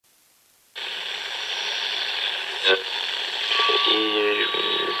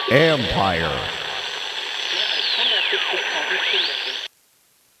Empire.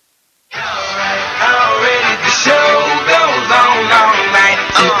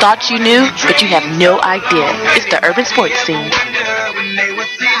 You thought you knew, but you have no idea. It's the urban sports scene.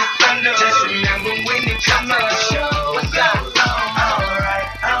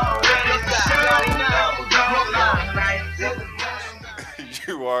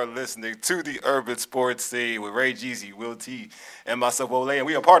 You are listening to the Urban Sports Scene with Ray Jeezy, Will T, and myself, Ole, and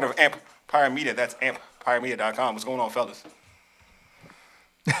we are part of Empire Media. That's empiremedia.com. What's going on, fellas?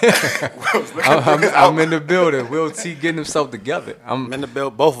 I'm in the building. Will T getting himself together. I'm in the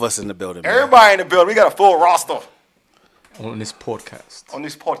building. Both of us in the building. Man. Everybody in the building. We got a full roster on this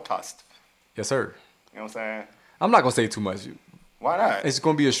podcast. Yes, sir. You know what I'm saying? I'm not gonna say too much. Why not? It's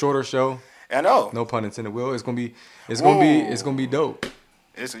gonna be a shorter show. I know. No pun intended. Will. It's gonna be dope.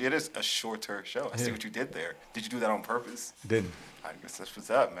 It is a shorter show. I see what you did there. Did you do that on purpose? Didn't. I guess that's what's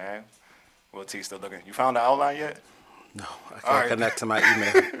up, man. Will T still looking. You found the outline yet? No, I can't connect to my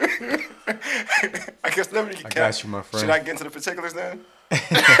email. I guess I got you, my friend. Should I get into the particulars then?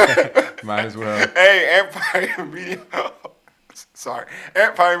 Might as well. Hey, Empire Media.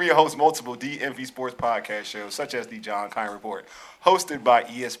 Empire Media hosts multiple DMV sports podcast shows, such as the John Kime Report, hosted by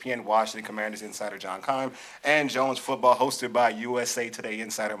ESPN Washington Commanders insider John Kime, and Jones Football, hosted by USA Today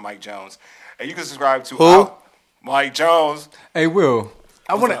insider Mike Jones. And you can subscribe to Mike Jones. Hey, Will.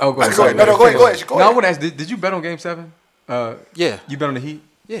 I want to. Oh, go ahead. Go ahead. No, I want to ask. Did you bet on Game 7? Yeah. You bet on the Heat?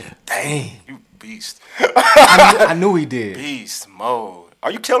 Yeah. Dang. You beast. I knew he did. Beast mode.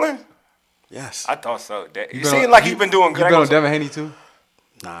 Are you killing? Yes. I thought so. You seem like you've been doing good. You bet on Devin Haney too?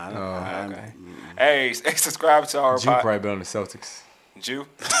 Nah. Okay. Hey, subscribe to our Jew probably bet on the Celtics. Jew?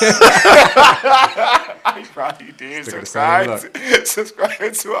 I probably did. Subscribe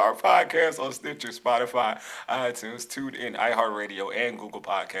to our podcast on Stitcher, Spotify, iTunes, TuneIn, iHeartRadio, and Google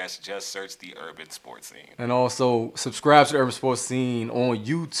Podcasts. Just search the Urban Sports Scene. And also subscribe to the Urban Sports Scene on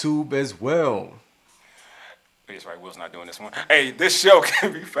YouTube as well. That's right, Will's not doing this one. Hey, this show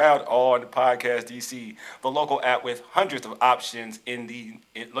can be found on Podcast DC, the local app with hundreds of options in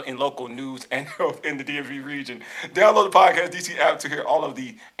local news and in the DMV region. Download the Podcast DC app to hear all of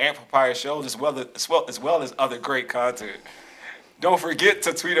the Amplifier shows as well as other great content. Don't forget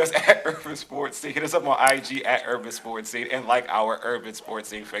to tweet us at Urban Sports Scene. Hit us up on IG at Urban Sports Scene and like our Urban Sports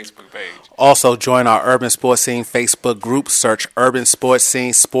Scene Facebook page. Also, join our Urban Sports Scene Facebook group. Search Urban Sports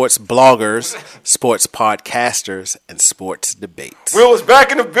Scene, sports bloggers, sports podcasters, and sports debates. Will is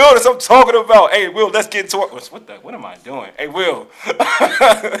back in the building. That's what I'm talking about. Hey, Will, let's get into it. What am I doing? Hey, Will.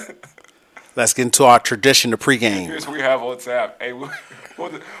 Let's get into our tradition, the pregame. Here's what we have on tap. Hey,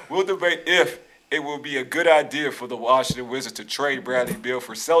 we'll debate if it will be a good idea for the Washington Wizards to trade Bradley Beal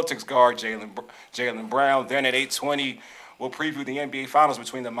for Celtics guard Jaylen Brown. Then at 8:20, we'll preview the NBA Finals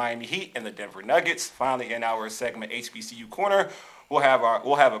between the Miami Heat and the Denver Nuggets. Finally, in our segment HBCU Corner, we'll have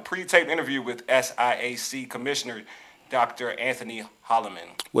a pre-taped interview with SIAC Commissioner Dr. Anthony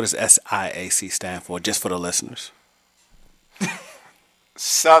Holloman. What does SIAC stand for, just for the listeners?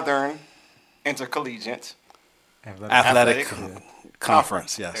 Southern Intercollegiate Athletic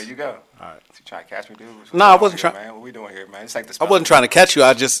Conference, yes. There you go. All right. You trying to catch me, dude? No, I wasn't trying. Man, what we doing here, man? It's like the I wasn't trying to catch you.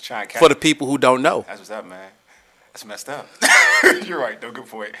 I just for the people who don't know. That's what's up, man. That's messed up. You're right, though. Good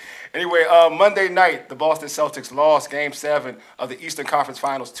point. Anyway, Monday night, the Boston Celtics lost Game 7 of the Eastern Conference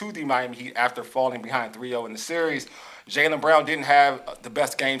Finals to the Miami Heat after falling behind 3-0 in the series. Jaylen Brown didn't have the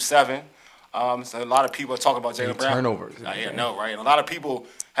best Game 7. So a lot of people are talking about Jaylen Brown. Turnovers. Yeah, no, right? And a lot of people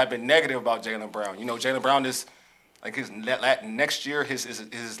have been negative about Jaylen Brown. You know, Jaylen Brown is like his next year,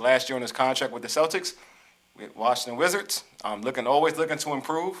 his last year on his contract with the Celtics, with Washington Wizards. Always looking to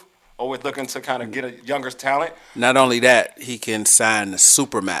improve, always looking to kind of get a younger talent. Not only that, he can sign the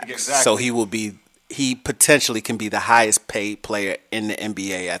Supermax. Exactly. So he potentially can be the highest paid player in the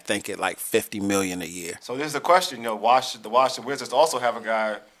NBA. I think at like $50 million a year. So this is the question. You know, the Washington Wizards also have a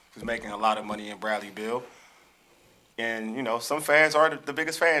guy who's making a lot of money in Bradley Beal. And, you know, some fans are the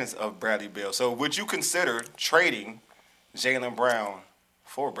biggest fans of Bradley Beal. So would you consider trading Jaylen Brown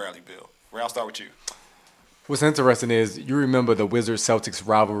for Bradley Beal? Ray, I'll start with you. What's interesting is you remember the Wizards-Celtics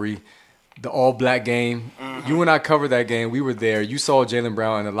rivalry, the all-black game. Mm-hmm. You and I covered that game. We were there. You saw Jaylen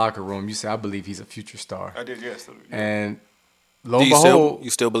Brown in the locker room. You said, I believe he's a future star. I did, yes. And lo and behold. You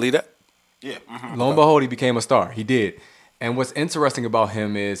still believe that? Yeah. Mm-hmm. Lo and behold, he became a star. He did. And what's interesting about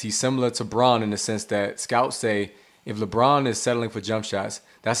him is he's similar to Bron in the sense that scouts say, if LeBron is settling for jump shots,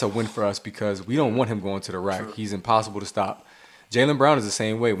 that's a win for us because we don't want him going to the rack. True. He's impossible to stop. Jaylen Brown is the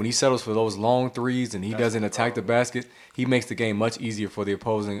same way. When he settles for those long threes and he doesn't attack the basket, he makes the game much easier for the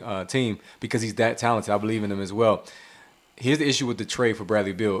opposing team because he's that talented. I believe in him as well. Here's the issue with the trade for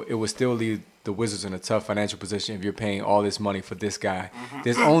Bradley Beal. It would still leave the Wizards in a tough financial position if you're paying all this money for this guy.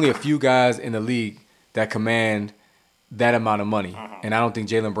 There's only a few guys in the league that command that amount of money. And I don't think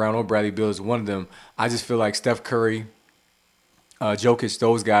Jaylen Brown or Bradley Beal is one of them. I just feel like Steph Curry, Jokic,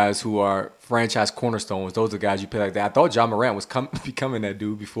 those guys who are franchise cornerstones, those are guys you pay like that. I thought John Morant was becoming that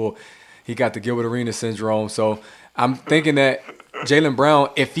dude before he got the Gilbert Arenas syndrome. So I'm thinking that Jaylen Brown,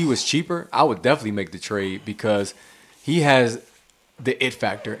 if he was cheaper, I would definitely make the trade because he has the it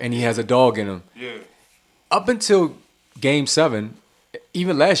factor and he has a dog in him. Yeah. Up until Game 7,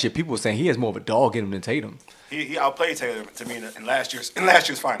 even last year, people were saying he has more of a dog in him than Tatum. He outplayed Tatum to me in last year's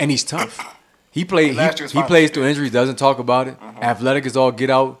final. And he's tough. He plays through injuries, doesn't talk about it. Athletic is all get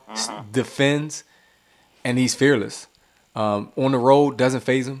out, defends, and he's fearless. On the road, doesn't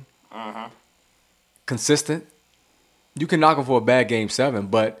faze him. Consistent. You can knock him for a bad Game 7,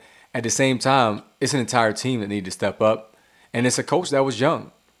 but at the same time, it's an entire team that needed to step up. And it's a coach that was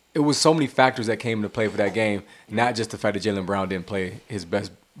young. It was so many factors that came into play for that game, not just the fact that Jaylen Brown didn't play his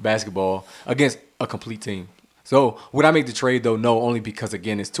best basketball against a complete team. So would I make the trade, though? No, only because,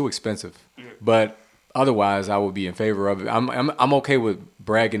 again, it's too expensive. But otherwise, I would be in favor of it. I'm okay with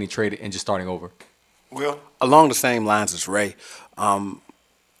Brad getting traded and just starting over. Will? Along the same lines as Ray, much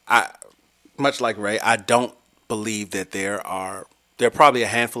like Ray, I don't believe that there are probably a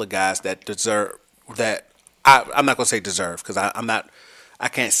handful of guys that deserve that. I'm not going to say deserve because I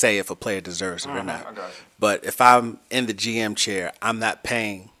can't say if a player deserves it or not. But if I'm in the GM chair, I'm not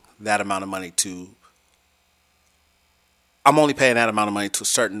paying that amount of money to. I'm only paying that amount of money to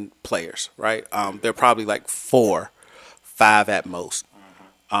certain players, right? They're probably like 4, 5 at most.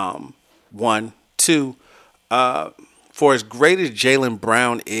 1, 2. For as great as Jaylen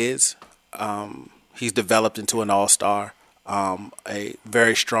Brown is, he's developed into an all-star, a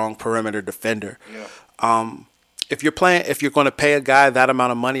very strong perimeter defender. Yeah. If you're going to pay a guy that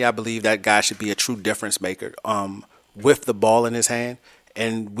amount of money, I believe that guy should be a true difference maker with the ball in his hand.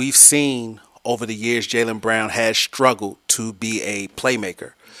 And we've seen over the years, Jaylen Brown has struggled to be a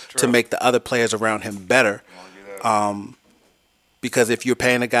playmaker, to make the other players around him better. Because if you're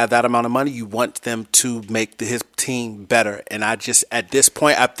paying a guy that amount of money, you want them to make his team better. And at this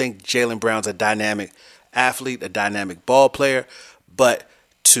point, I think Jaylen Brown's a dynamic athlete, a dynamic ball player. But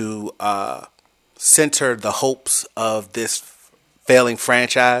to center the hopes of this failing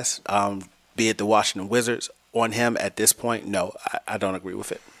franchise, be it the Washington Wizards, on him at this point, no, I don't agree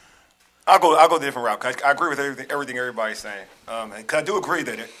with it. I'll go a different route. Cause I agree with everything everybody's saying. And I do agree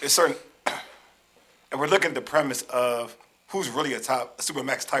that it's certain, and we're looking at the premise of who's really a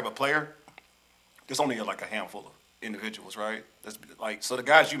supermax type of player. There's only like a handful of individuals, right? So the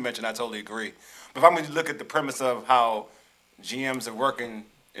guys you mentioned, I totally agree. But if I'm going to look at the premise of how GMs are working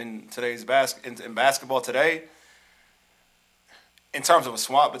in today's in basketball today, in terms of a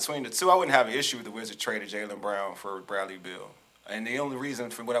swap between the two, I wouldn't have an issue with the Wizards trading Jaylen Brown for Bradley Beal. And the only reason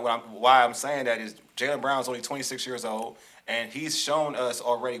for why I'm saying that is Jaylen Brown's only 26 years old, and he's shown us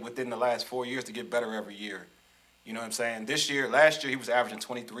already within the last 4 years to get better every year. You know what I'm saying? Last year, he was averaging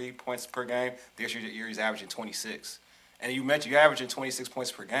 23 points per game. This year, he's averaging 26. And you mentioned you're averaging 26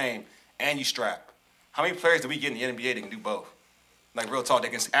 points per game, and you strap. How many players do we get in the NBA that can do both? Like, real talk, they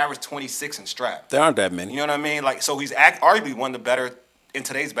can average 26 and strap. There aren't that many. You know what I mean? Like, so he's arguably one of the better, in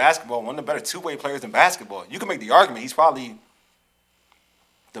today's basketball, one of the better two-way players in basketball. You can make the argument he's probably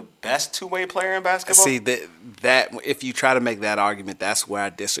the best two-way player in basketball. See, that if you try to make that argument, that's where I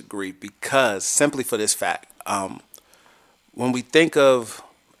disagree, because simply for this fact, when we think of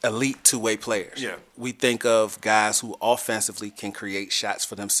elite two-way players, we think of guys who offensively can create shots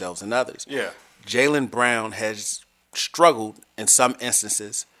for themselves and others. Yeah. Jaylen Brown has struggled in some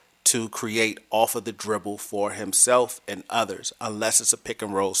instances to create off of the dribble for himself and others, unless it's a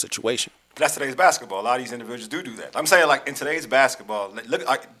pick-and-roll situation. That's today's basketball. A lot of these individuals do that. I'm saying, like, in today's basketball, look,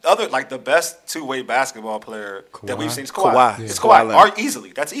 like the best two-way basketball player that we've seen is Kawhi. Yeah. It's Kawhi.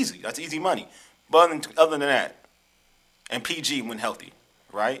 Easily. That's easy. That's easy money. But other than that, and PG when healthy,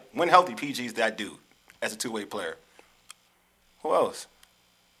 right? When healthy, PG's that dude as a two-way player. Who else?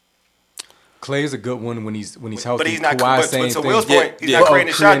 Clay is a good one when he's healthy. But he's not. Kawhi, to Will's point, he's not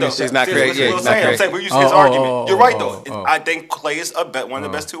creating a shot though. He's not creating. I'm saying we're using his argument. You're right though. I think Clay is one of the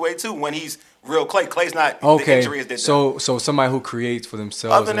best two-way too. When he's real Clay. Clay's not. The injury is that. So somebody who creates for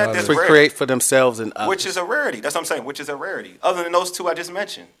themselves. Other than that, that's rare. Create for themselves and others. Which is a rarity. That's what I'm saying. Which is a rarity. Other than those two I just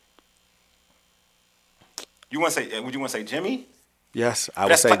mentioned. Would you want to say Jimmy? Yes, I But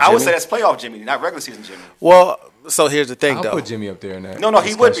would say I would say Jimmy. that's playoff Jimmy, not regular season Jimmy. Well, so here's the thing, I'll though. put Jimmy up there in that. No,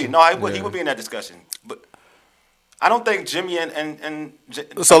 he would be. discussion. No, he would. He Yeah. would be in that discussion. But I don't think Jimmy and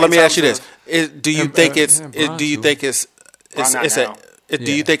So let me ask you in terms this: of- Do you And, think it's? Bron Do you too. think it's? Bron not It's now.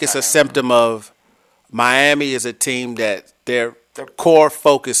 Do you think it's Not a now. symptom of Miami is a team that their core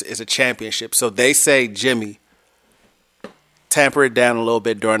focus is a championship? So they say, Jimmy, tamper it down a little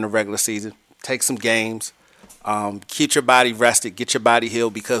bit during the regular season. Take some games. Keep your body rested. Get your body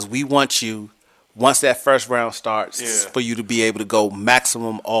healed because we want you. Once that first round starts, Yeah. for you to be able to go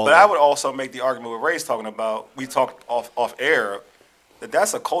maximum all But in. I would also make the argument with Ray's talking about. We talked off air that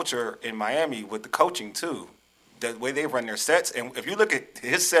that's a culture in Miami with the coaching too. The way they run their sets, and if you look at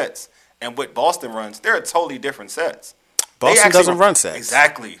his sets and what Boston runs, they're totally different sets. They Boston actually doesn't run sets.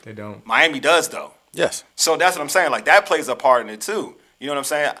 Exactly. They don't. Miami does though. Yes. So that's what I'm saying. Like that plays a part in it too. You know what I'm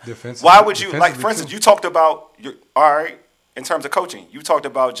saying? Defensively- Why would you like, defensively, for instance, too. you talked about your all right in terms of coaching. You talked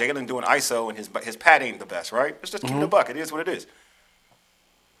about Jalen doing ISO and his pad ain't the best, right? Let's just keep it a buck. It is what it is.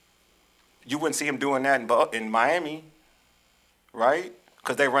 You wouldn't see him doing that in Miami, right?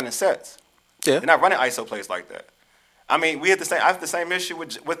 Because they're running sets. Yeah. They're not running ISO plays like that. I mean, I have the same issue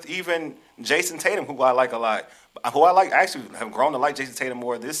with even Jason Tatum, who I like a lot. Who I like actually have grown to like Jason Tatum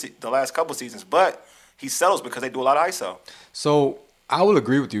more the last couple seasons, but he settles because they do a lot of ISO. So I will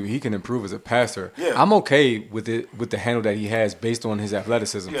agree with you. He can improve as a passer. Yeah. I'm okay with the handle that he has based on his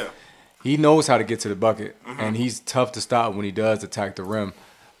athleticism. Yeah. He knows how to get to the bucket, and he's tough to stop when he does attack the rim.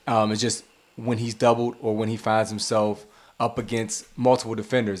 It's just when he's doubled or when he finds himself up against multiple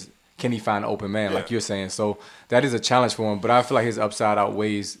defenders, can he find an open man, like Yeah. you're saying? So that is a challenge for him, but I feel like his upside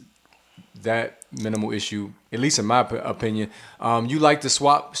outweighs that minimal issue, at least in my opinion. You like to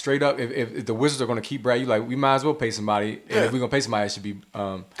swap straight up. If the Wizards are going to keep Brad, you like, we might as well pay somebody. Yeah. And if we're going to pay somebody, it should be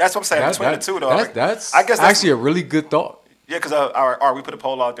That's what I'm saying. Between the two, though. That's I guess actually a really good thought. Yeah, because we put a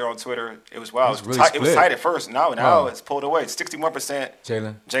poll out there on Twitter. It was wild. It's really It was split. tight at first. Now Oh. it's pulled away. 61%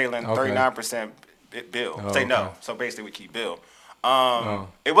 Jalen. Jalen, Okay. 39% Bill. Oh, Say no. okay. So basically, we keep Bill. Oh.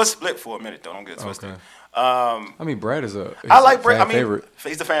 It was split for a minute though. Don't get it twisted. Okay. I mean, Brad is I like Brad. fan I mean, favorite.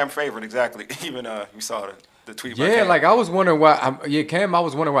 he's the fan favorite exactly. Even you saw the tweet. by Yeah, Cam. like I was wondering why. Cam. I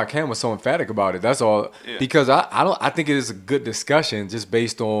was wondering why Cam was so emphatic about it. That's all. Yeah. Because I think it is a good discussion just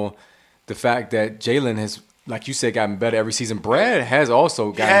based on the fact that Jalen has, like you said, gotten better every season. Brad has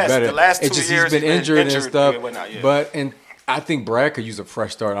also gotten has. better. The last It's 2 just years he's been injured and injured, stuff. yeah, whatnot, yeah. I think Brad could use a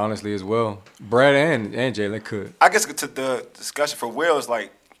fresh start, honestly, as well. Brad and Jalen could. I guess to the discussion for Will is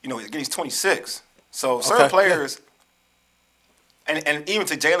like, again, he's 26. So certain Okay, players, and even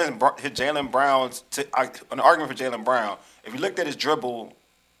to Jalen Brown's, an argument for Jalen Brown, if you looked at his dribble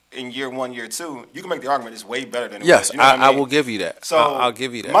in year 1, year 2, you can make the argument it's way better than it Yes, was. You know what I mean? will give you that. So I'll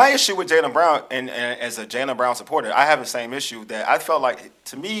give you that. My issue with Jalen Brown, and as a Jalen Brown supporter, I have the same issue that I felt like,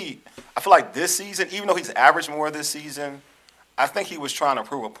 to me, I feel like this season, even though he's averaged more this season, I think he was trying to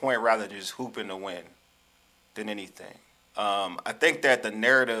prove a point rather than just hooping to win than anything. I think that the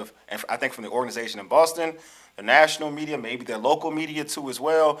narrative, and I think from the organization in Boston, the national media, maybe the local media too as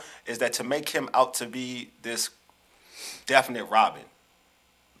well, is that to make him out to be this definite Robin.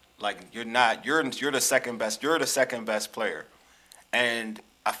 Like you're not. You're the second best. You're the second best player, and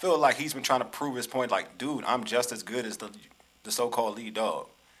I feel like he's been trying to prove his point. Like, dude, I'm just as good as the so-called lead dog,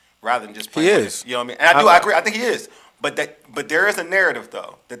 rather than just playing. He with is. it. You know what I mean? And I agree. I think he is. But there is a narrative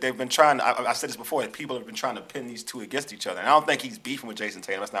though that they've been trying. I said this before. That people have been trying to pin these two against each other. And I don't think he's beefing with Jason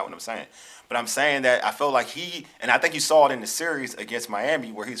Tatum. That's not what I'm saying. But I'm saying that I feel like and I think you saw it in the series against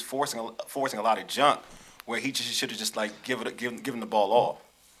Miami where he's forcing a lot of junk, where he just should have just like given the ball off.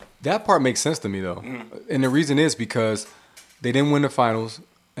 That part makes sense to me, though. Mm-hmm. And the reason is because they didn't win the finals.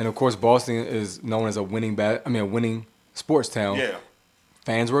 And, of course, Boston is known as a winning sports town. Yeah.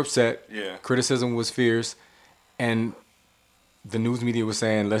 Fans were upset. Yeah. Criticism was fierce. And the news media was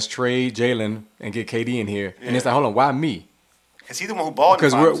saying, let's trade Jalen and get KD in here. And it's like, hold on, why me? Because he's the one who balled in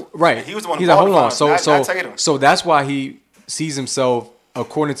the finals. Right. And he was the one who He's like, balled in hold the on. finals, not Tatum. So that's why he sees himself,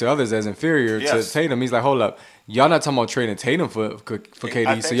 according to others, as inferior Yes. to Tatum. He's like, hold up. Y'all not talking about trading Tatum for KD.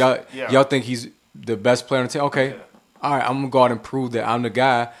 think So so, yeah. y'all think he's the best player on the team? Okay. Yeah. All right, I'm going to go out and prove that I'm the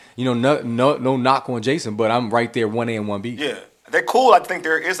guy. No knock on Jason, but I'm right there 1A and 1B. Yeah, they're cool. I think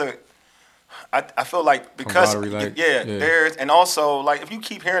there is I feel like because Camaraderie, like, yeah, yeah. there's and also like if you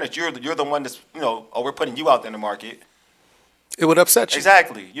keep hearing that you're the one that's we're putting you out there in the market. It would upset you.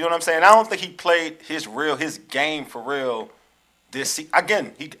 Exactly. You know what I'm saying? I don't think he played his game for real this season.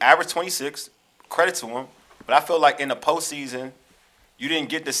 Again, he averaged 26. Credit to him. But I feel like in the postseason, you didn't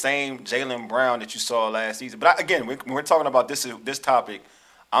get the same Jalen Brown that you saw last season. But again, when we're talking about this topic,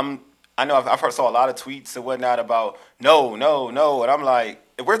 I'm I know I've heard saw a lot of tweets and whatnot about no, and I'm like,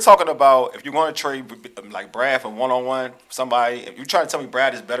 if we're talking about if you're going to trade like Brad for one-on-one somebody, if you're trying to tell me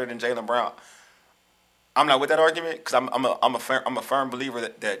Brad is better than Jaylen Brown, I'm not with that argument because I'm a firm believer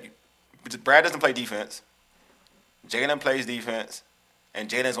that Brad doesn't play defense, Jaylen plays defense, and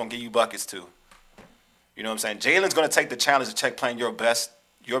Jaylen's gonna give you buckets too. You know what I'm saying? Jaylen's gonna take the challenge to check playing your best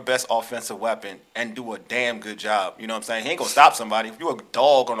offensive weapon and do a damn good job. You know what I'm saying? He ain't gonna stop somebody. If you're a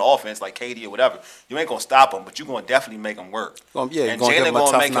dog on the offense like KD or whatever, you ain't gonna stop him, but you're gonna definitely make him work. And Jaylen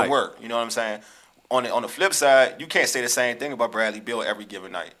gonna make him work. You know what I'm saying? On the flip side, you can't say the same thing about Bradley Beal every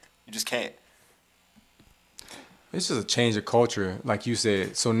given night. You just can't. It's just a change of culture, like you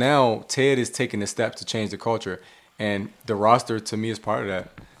said. So now Ted is taking the steps to change the culture, and the roster to me is part of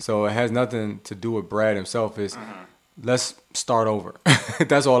that. So it has nothing to do with Brad himself. It's let's start over.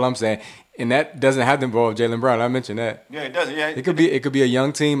 That's all I'm saying. And that doesn't have to involve Jaylen Brown. I mentioned that. Yeah, it doesn't. Yeah, it could be a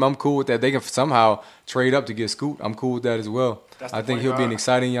young team. I'm cool with that. They can somehow trade up to get Scoot. I'm cool with that as well. I think he'll be an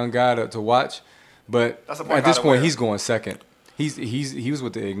exciting young guy to watch. But at this point, he's going second. He was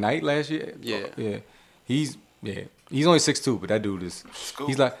with the Ignite last year. Yeah. He's only 6'2", but that dude is. Scoot.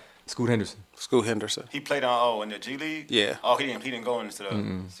 He's like Scoot Henderson. Scoot Henderson. He played on in the G League. Yeah. Oh, he didn't go into the.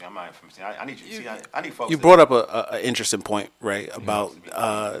 See, I'm not from. I need you. See, I need folks. You brought up a interesting point, Ray, about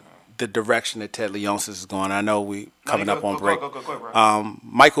the direction that Ted Leonsis is going. I know we coming up on break.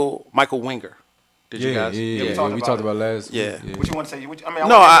 Go, Michael Winger. Did you guys? Yeah. We talked about last. Yeah. What you want to say?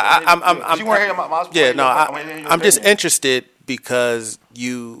 I'm. You weren't here. My Yeah. No. I'm just interested because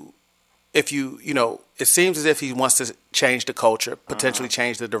if you it seems as if he wants to change the culture, potentially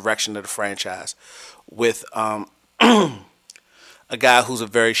change the direction of the franchise with a guy who's a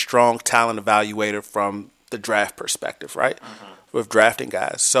very strong talent evaluator from the draft perspective, right? With drafting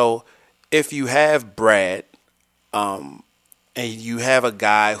guys. So if you have Brad and you have a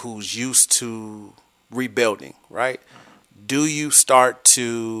guy who's used to rebuilding, right? Do you start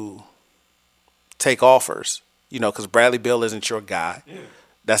to take offers? Because Bradley Beal isn't your guy. Yeah.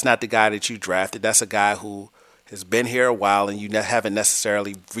 That's not the guy that you drafted. That's a guy who has been here a while, and you haven't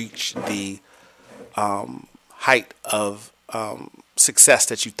necessarily reached the height of success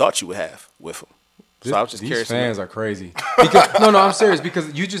that you thought you would have with him. So I was just curious. These fans are crazy. Because, no, I'm serious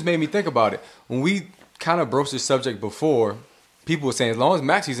because you just made me think about it. When we kind of broached this subject before, people were saying as long as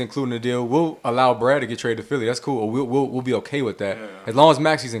Maxi's included in the deal, we'll allow Brad to get traded to Philly. That's cool. Or we'll be okay with that as long as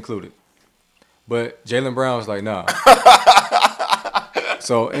Maxi's included. But Jaylen Brown's like, nah.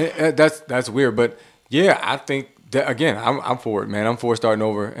 So that's weird, but yeah, I think that again, I'm for it, man. I'm for starting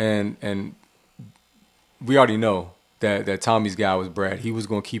over, and we already know that Tommy's guy was Brad. He was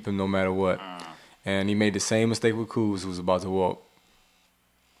going to keep him no matter what, and he made the same mistake with Kuz, who was about to walk.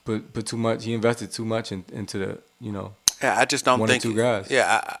 But too much. He invested too much into the Yeah, I just don't one think or two guys.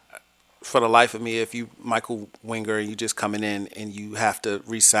 Yeah, for the life of me, if you Michael Winger, you just coming in and you have to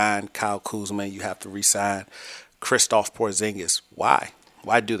re-sign Kyle Kuzma, you have to re-sign Kristaps Porzingis.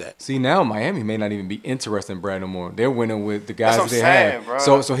 Why do that? See, now Miami may not even be interested in Brad no more. They're winning with the guys That's that they what I'm saying, have.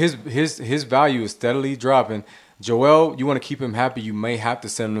 bro. So his value is steadily dropping. Joel, you want to keep him happy, you may have to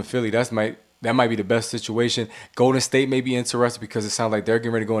send him to Philly. That might be the best situation. Golden State may be interested because it sounds like they're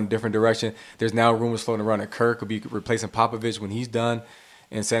getting ready to go in a different direction. There's now rumors floating around that Kirk could be replacing Popovich when he's done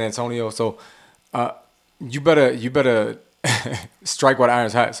in San Antonio. So you better strike while the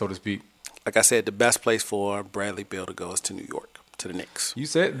iron's hot, so to speak. Like I said, the best place for Bradley Beal to go is to New York, to the Knicks. You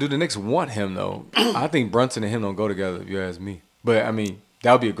said, do the Knicks want him, though? I think Brunson and him don't go together, if you ask me. But, I mean,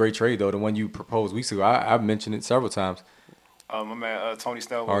 that would be a great trade, though, the one you proposed weeks ago. I've mentioned it several times. My man Tony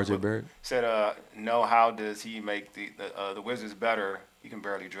Snell RJ Barrett said, "No, how does he make the Wizards better? He can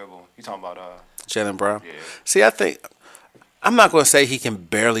barely dribble." He's talking about Jaylen Brown. Yeah. See, I think I'm not going to say he can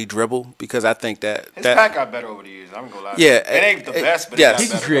barely dribble because I think that his pack got better over the years. I'm gonna lie. Yeah, it ain't the best, but he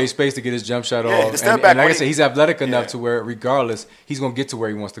can create space to get his jump shot off. And like I said, he's athletic enough to where, regardless, he's gonna get to where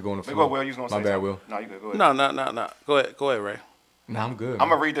he wants to go on the floor. Will, you was gonna say My bad, something? Will. No, you good. Go ahead. No. Go ahead, Ray. No, I'm good. I'm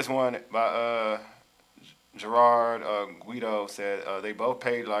gonna read this one by Gerard Guido. Said they both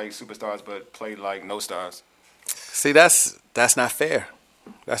played like superstars, but played like no stars. See, that's not fair.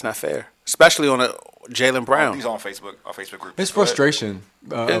 That's not fair, especially on a Jaylen Brown. He's on Facebook, our Facebook group. It's frustration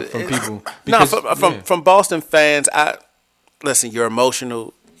from people. Because, from Boston fans. Listen, you're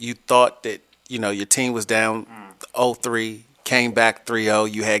emotional. You thought that your team was down 0-3, came back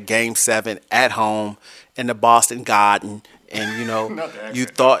 3-0. You had Game 7 at home in the Boston Garden, and you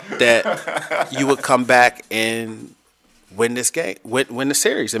thought that you would come back and win this game, win the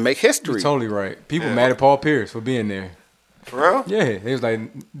series, and make history. You're totally right. People mad at Paul Pierce for being there. For real? Yeah, they was like,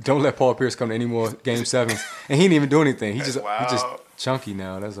 don't let Paul Pierce come to any more Game 7s. And he didn't even do anything. He's just chunky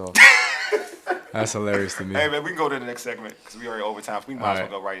now, that's all. That's hilarious to me. Hey, man, we can go to the next segment because we already over time. So we might as well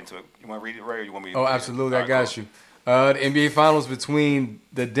right. go right into it. You want to read it, Ray, or you want me to Oh, read it? absolutely. All I got cool. you. The NBA Finals between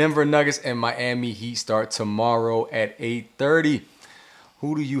the Denver Nuggets and Miami Heat start tomorrow at 8:30.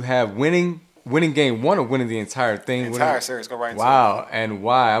 Who do you have winning game one or winning the entire thing? The entire series. Go right into it. Wow, and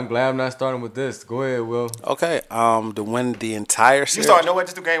why? I'm glad I'm not starting with this. Go ahead, Will. Okay. To win the entire You series. start nowhere,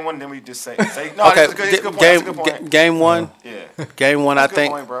 just do game one, then we just say no. Okay. That's a good point. That's a good point. Game one. Yeah. Game one. That's I a good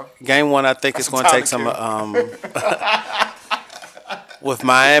think. point, bro. Game one. I think That's it's going to take some some. time With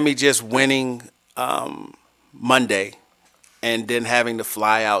Miami just winning Monday, and then having to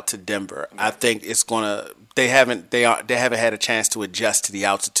fly out to Denver, I think it's gonna. They haven't had a chance to adjust to the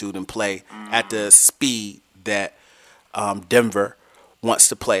altitude and play at the speed that Denver wants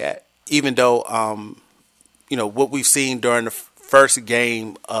to play at. Even though what we've seen during the first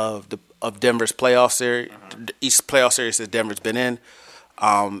game of Denver's playoff series, each playoff series that Denver's been in,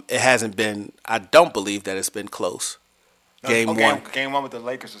 it hasn't been. I don't believe that it's been close. Game one. Game one with the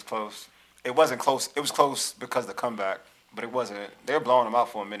Lakers was close. It wasn't close. It was close because of the comeback, but it wasn't. They were blowing them out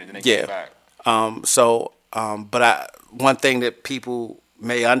for a minute, then they came back. One thing that people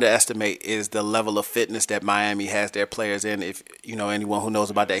may underestimate is the level of fitness that Miami has their players in. If anyone who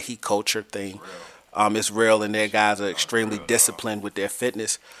knows about that Heat culture thing, it's real, and their guys are extremely disciplined with their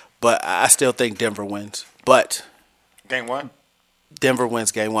fitness. But I still think Denver wins. But Game one. Denver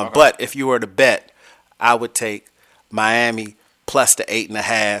wins game one. Okay. But if you were to bet, I would take Miami plus the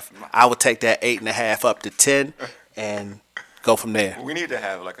 8.5. I would take that 8.5 up to 10 and go from there. We need to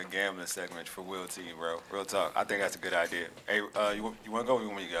have like a gambling segment for Will T, bro. Real talk. I think that's a good idea. Hey, you want to go or you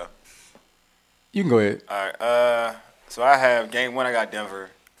want me to go? You can go ahead. All right. So I have game one. I got Denver.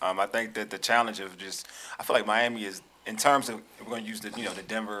 I think that the challenge of I feel like Miami is, in terms of, we're going to use the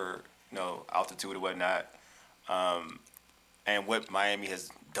Denver altitude or whatnot, and what Miami has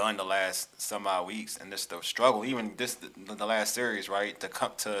done the last some odd weeks, and this the struggle, even the last series, right,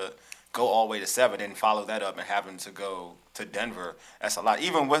 to go all the way to 7 and follow that up and having to go to Denver. That's a lot.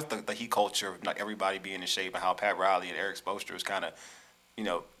 Even with the Heat culture, like everybody being in shape, and how Pat Riley and Eric Spoelstra is kind of,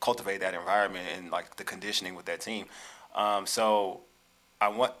 cultivate that environment and like the conditioning with that team. So I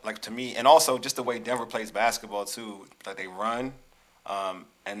want, like, to me, and also just the way Denver plays basketball too, like they run,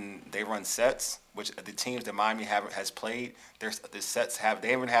 and they run sets, which the teams that Miami has played, they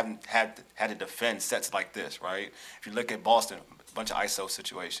haven't had to defend sets like this, right? If you look at Boston, a bunch of ISO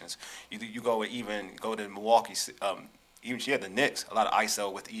situations. You go to Milwaukee, even the Knicks, a lot of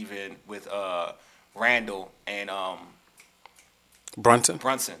ISO with Randall and Brunson,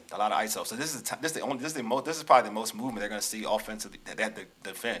 a lot of ISO. So this is probably the most movement they're going to see offensively. They have to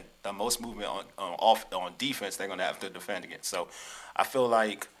defend. The most movement on defense they're going to have to defend against. So I feel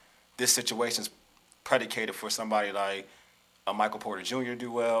like this situation is predicated for somebody like Michael Porter Jr.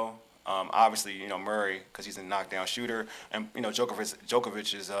 do well. Obviously, Murray, because he's a knockdown shooter, and Djokovic is Jokic.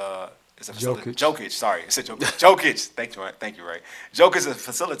 Sorry, it's Jokic. Thank you, Ray. Jokic is a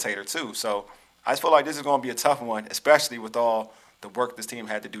facilitator too. So I just feel like this is going to be a tough one, especially with all the work this team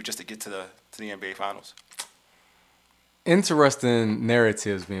had to do just to get to the NBA Finals. Interesting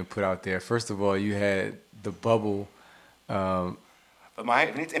narratives being put out there. First of all, you had the bubble. But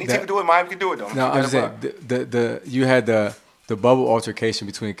any team can do it. Miami can do it, though. No, I'm just saying you had the bubble altercation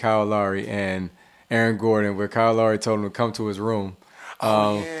between Kyle Lowry and Aaron Gordon, where Kyle Lowry told him to come to his room.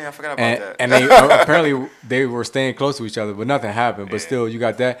 I forgot about that. And they apparently they were staying close to each other, but nothing happened. But still, you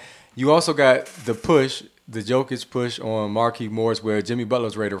got that. You also got the Jokic push on Markieff Morris, where Jimmy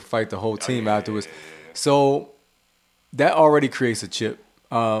Butler's ready to fight the whole team afterwards. So that already creates a chip.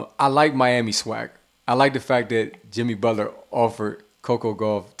 I like Miami swag. I like the fact that Jimmy Butler offered Coco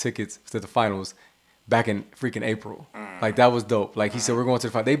Gauff tickets to the finals back in freaking April. Like, that was dope. Like, he said, we're going to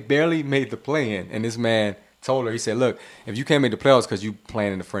the finals. They barely made the play-in, and this man told her, he said, look, if you can't make the playoffs because you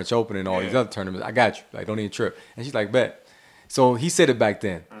playing in the French Open and all these other tournaments, I got you. Like, don't even trip. And she's like, bet. So he said it back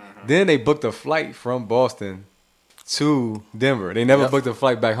then. Then they booked a flight from Boston to Denver. They never booked a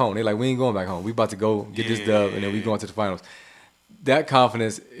flight back home. They're like, we ain't going back home. We about to go get this dub, and then we going to the finals. That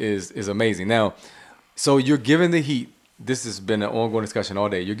confidence is amazing. Now, so you're giving the Heat, this has been an ongoing discussion all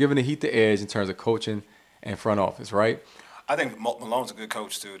day, you're giving the Heat the edge in terms of coaching and front office, right? I think Malone's a good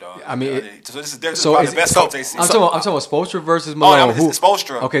coach too, though. I mean, this is probably the best coach they see. I'm talking about Spoelstra versus Malone. It's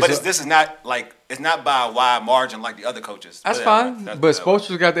Spoelstra. Okay, but this is not like, it's not by a wide margin like the other coaches. That's fine. But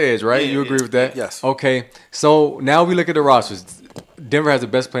Spoelstra's got the edge, right? Yeah, you agree with that? Yes. Okay. So now we look at the rosters. Denver has the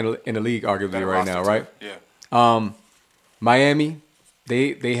best player in the league, arguably, right now, right? Yeah. Miami,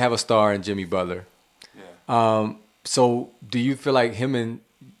 they have a star in Jimmy Butler. Yeah. So do you feel like him and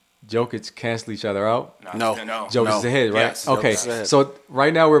Jokic cancel each other out? No. Jokic is ahead, right? Yes, Okay. Jokic is ahead. So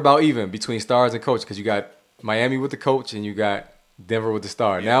right now we're about even between stars and coach because you got Miami with the coach and you got Denver with the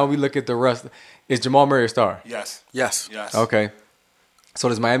star. Yeah. Now we look at the rest. Is Jamal Murray a star? Yes. Yes. Okay. So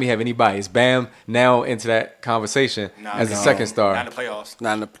does Miami have anybody? Is Bam now into that conversation as a second star? Not in the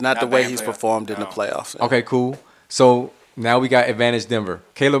playoffs. Not the way Bam he's playoffs. performed in the No. playoffs. Okay, cool. So now we got advantage Denver.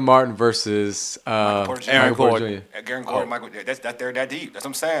 Caleb Martin versus Porter Jr. Aaron Michael Porter Gordon. Jr. Aaron Gordon, Michael. They're that deep. That's what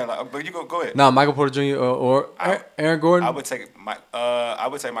I'm saying. Like, but you go ahead. No, Michael Porter Jr. or Aaron Gordon I would take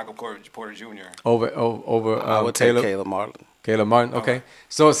Michael Porter Jr. over I would take Caleb Martin. Caleb Martin. Okay.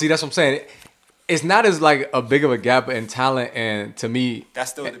 So see, that's what I'm saying. It's not as like a big of a gap in talent, and to me,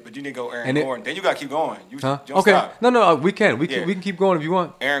 That's still, but you need to go Aaron Gordon. Then you gotta keep going. You don't okay. stop. No, we can keep going if you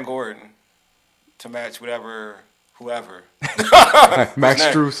want. Aaron Gordon to match whoever. Max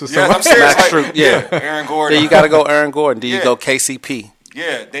Strus or something. Yeah, I'm serious. Max Like, Strus, yeah. Aaron Gordon. Then you got to go Aaron Gordon. Then you Yeah. go KCP.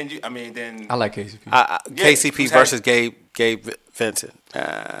 Yeah, then I like KCP. KCP who's versus Gabe Vincent.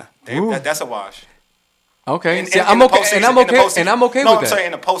 that's a wash. Okay, In- see, in I'm the okay, postseason- and I'm in the okay, postseason. and I'm okay No, with I'm that. saying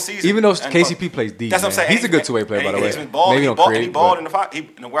in the postseason. Even though and KCP plays deep, That's what I'm man. saying. He's a good two-way player, by the way. He's been balling. Maybe He don't balled, create, he balled but in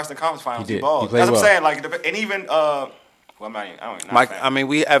the Western Conference Finals. He He did. balled. He played That's what I'm well. saying. Like, and even well, I'm not Mike, a fan. I mean,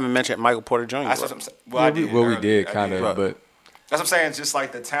 we haven't mentioned Michael Porter Jr. That's what I'm saying. Well, I did. we earlier. did I kind did. of, but That's what I'm saying. It's just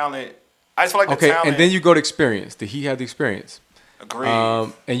like the talent. I just feel like the okay. talent. And then you go to experience. Did he have the experience? Agreed.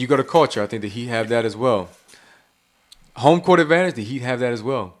 And you go to culture. I think that he have that as well. Home court advantage. Did he have that as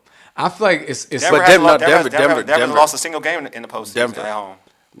well? I feel like it's Denver but has Denver- lost- Denver Denver- hasn't lost a single game in the postseason Denver. at home.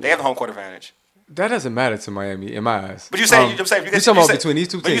 They have the home court advantage. that doesn't matter to Miami in my eyes. But you say, you're talking about between these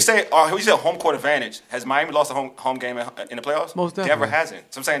two But you teams. say, you said home court advantage. Has Miami lost a home game in the playoffs? Most definitely. Denver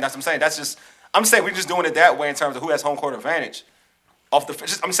hasn't. So I'm saying that's what I'm saying. That's just I'm saying we're just doing it that way in terms of who has home court advantage.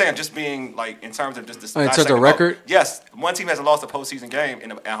 I'm saying just being like in terms of just this. In terms of record? Yes, one team hasn't lost a postseason game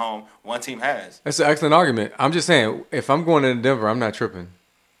at home. One team has. That's an excellent argument. I'm just saying, if I'm going into Denver, I'm not tripping.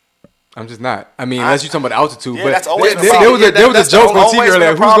 I'm just not. I mean, unless you're talking about altitude. Yeah, but that's always been a there problem. was a That's joke on always TV been a earlier.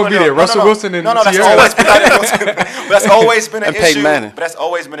 Who's problem, going to be there? though. Russell Wilson and that's Tierra? always been but that's always been an And Peyton issue. Manning. But that's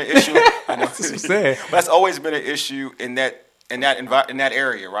always been an issue. I know. That's what I'm saying. But that's always been an issue in that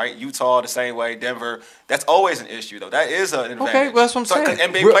area, right? Utah the same way, Denver. That's always an issue, though. That is an advantage. Okay, well, that's what I'm saying. 'Cause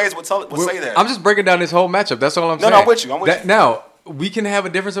NBA We're- players would say that. I'm just breaking down this whole matchup. That's all I'm No, saying. no, I'm with you. I'm with you. Now, we can have a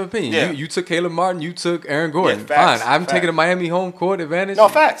difference of opinion. Yeah. You took Caleb Martin. You took Aaron Gordon. Yeah, facts, Fine. I'm facts. taking a Miami home court advantage. No,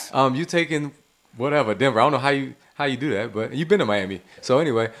 facts. You taking whatever Denver. I don't know how you do that, but you've been to Miami. So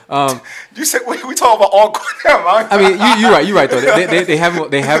anyway, You said we talk about on court. I mean, you're right though.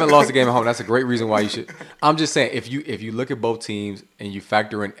 They haven't lost a game at home. That's a great reason why you should. I'm just saying if you look at both teams and you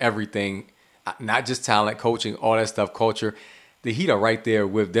factor in everything, not just talent, coaching, all that stuff, culture. The Heat are right there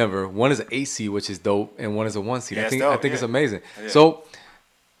with Denver. One is an 8 seed, which is dope, and one is a 1 seed. Yeah, I it's think dope, it's yeah. amazing. Yeah. So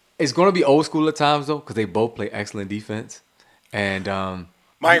it's going to be old school at times though, because they both play excellent defense. And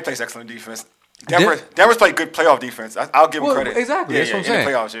Miami plays excellent defense. Denver's played good playoff defense. I'll give them credit. Exactly. Yeah, That's what I'm in saying.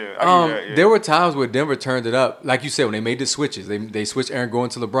 the playoffs, yeah. I'll give you that, yeah. There were times where Denver turned it up, like you said, when they made the switches. They switched Aaron Gordon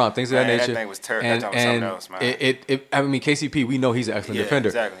to LeBron, things of that Man, that nature. thing was terrible. That time was something else, man. I mean, KCP, we know he's an excellent Yeah, defender.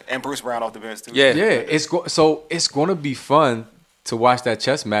 exactly. And Bruce Brown off the bench too. Yeah. Yeah, it's going to be fun to watch that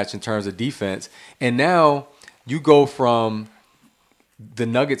chess match in terms of defense. And now you go from the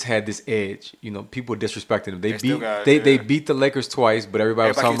Nuggets had this edge. You know, people disrespecting them. They still beat got it, they yeah. beat the Lakers twice, but everybody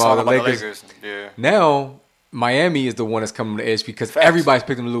was Everybody talking keeps about the Lakers. Yeah. Now Miami is the one that's coming to the edge because Facts. everybody's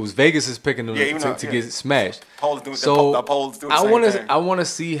picking them to lose. Vegas is picking them Yeah, even though- to yeah. get smashed. Polls do- So the polls do the I same want thing. I want to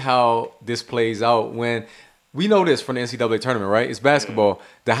see how this plays out when we know this from the NCAA tournament, right? It's basketball.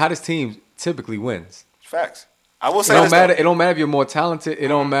 The hottest team typically wins. Facts. I will It say don't this, matter. though. It don't matter if you're more talented. It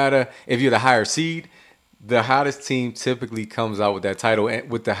don't matter if you're the higher seed. The hottest team typically comes out with that title and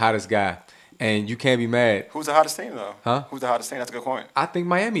with the hottest guy, and you can't be mad. Who's the hottest team though? Huh? Who's the hottest team? That's a good point. I think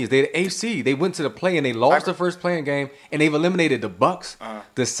Miami is. They're the eighth seed. They went to the play and they lost the first playing game, and they've eliminated the Bucks,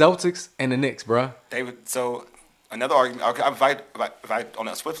 the Celtics, and the Knicks, bruh. David. So another argument. Okay, if I on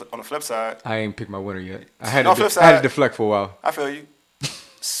the flip side, I ain't picked my winner yet. I had No, to flip I had to side. deflect for a while. I feel you.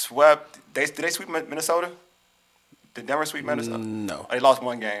 Swept. Did they sweep Minnesota? Did Denver sweep Minnesota? No. Oh, they lost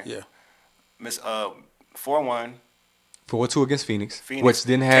one game. Yeah. 4-1. 4-2 against Phoenix, Phoenix, which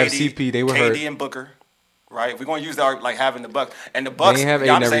didn't have KD, CP. They were KD hurt. and Booker, right? If we're gonna use that like having the Bucks and the Bucks, ain't have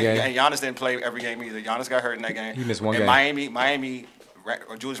Aiden every game. And Giannis didn't play every game either. Giannis got hurt in that game. He missed one and game. Miami,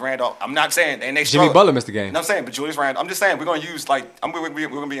 or Julius Randle. I'm not saying and they Jimmy struggled. Butler missed the game. No, I'm saying, but Julius Randle. I'm just saying we're gonna use like we're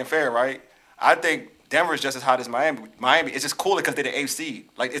gonna be unfair, right? I think Denver is just as hot as Miami. Miami, it's just cooler because they're the 8th seed.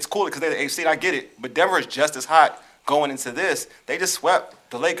 Like it's cooler because they're the 8th seed. I get it, but Denver is just as hot going into this. They just swept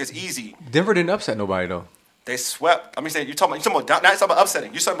the Lakers easy. Denver didn't upset nobody though. They swept. I mean, you're talking about not talking about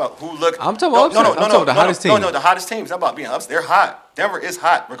upsetting. You're talking about who look. I'm talking about upset. I'm talking about the hottest team. No, the hottest team. It's not about being upset. They're hot. Denver is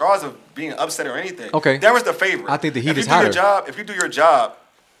hot, regardless of being upset or anything. Okay. Denver's the favorite. I think the Heat is hotter. If you do your job,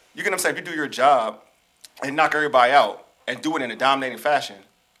 you get what I'm saying. If you do your job and knock everybody out and do it in a dominating fashion,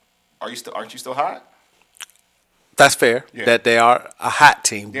 aren't you still hot? That's fair. Yeah. That they are a hot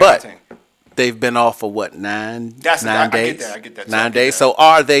team, but they've been off for what 9 days? I get that. 9 days. So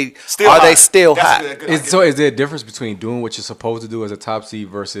are they still hot? So is there a difference between doing what you're supposed to do as a top seed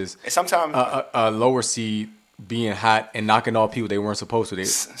versus sometimes a lower seed being hot and knocking off people they weren't supposed to?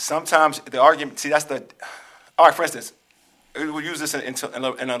 Sometimes the argument. See, that's the. All right. For instance, we'll use this in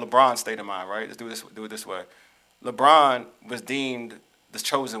a LeBron state of mind, right? Let's do it this way. LeBron was deemed the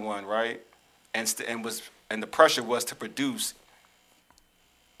chosen one, right? And the pressure was to produce.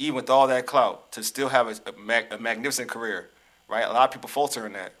 Even with all that clout, to still have a magnificent career, right? A lot of people falter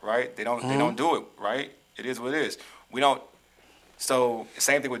in that, right? They don't do it, right? It is what it is. We don't. So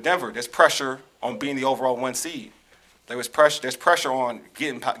same thing with Denver. There's pressure on being the overall 1 seed. There's pressure on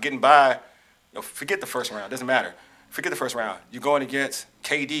getting by. Forget the first round. Doesn't matter. Forget the first round. You're going against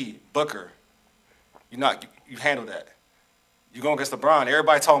KD, Booker. You handle that. You're going against LeBron.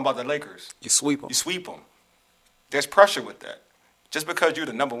 Everybody talking about the Lakers. You sweep them. There's pressure with that. Just because you're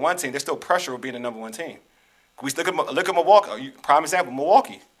the number 1 team, there's still pressure with being the number 1 team. We look at Milwaukee. Prime example,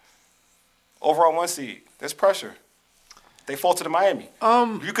 Milwaukee. Overall 1 seed. There's pressure. They fall to Miami.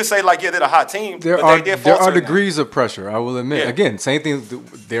 You could say they're a hot team, but they did fall to There are degrees of pressure, I will admit. Yeah. Again, same thing.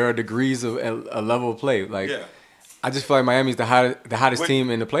 There are degrees of a level of play. I just feel like Miami's the hottest team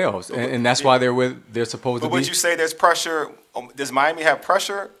in the playoffs, and that's why they're supposed to be. But would you say there's pressure? Does Miami have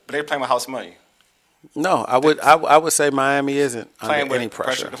pressure? But they're playing with house money. No, I would say Miami isn't under any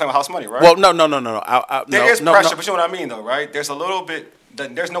pressure. They're playing with house money, right? Well, no. There is pressure, but you know what I mean, though, right? There's a little bit.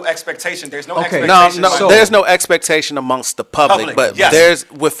 There's no expectation. There's no expectation. No. There's no expectation amongst the public, but there's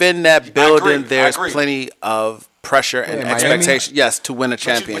within that building. There's plenty of pressure and expectation. Yes, to win a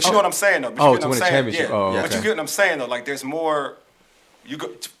championship. But you know what I'm saying, though. To win a championship. Yeah. Okay. But you get what I'm saying, though. There's more.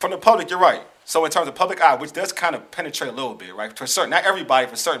 From the public, you're right. So in terms of public eye, which does kind of penetrate a little bit, right? Not everybody,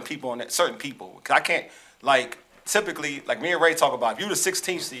 for certain people, certain people. Because I can't, typically, me and Ray talk about, if you're the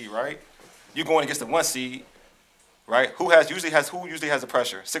 16th seed, right? You're going against the 1 seed, right? Who usually has the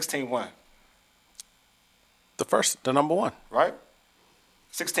pressure? 16-1. The number 1. Right?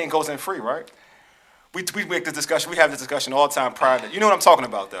 16 goes in free, right? We make this discussion. We have this discussion all the time prior to. You know what I'm talking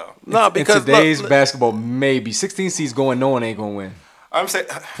about, though. No, because in today's basketball, maybe 16 seeds going, no one ain't going to win. I'm saying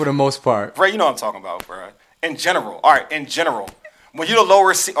for the most part. Ray, you know what I'm talking about, bro. In general. All right, in general. When you're the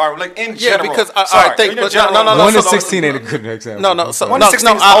lower seed, or in general. Yeah, because I think no. 1 to 16 ain't a good example. No. So, no.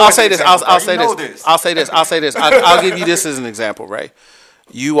 I'll say this. I'll say this. I'll give you this as an example, Ray.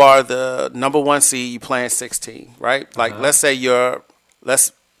 You are the number 1 seed. You playing 16, right? Let's say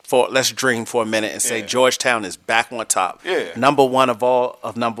let's dream for a minute and say Georgetown is back on top. Yeah. Number 1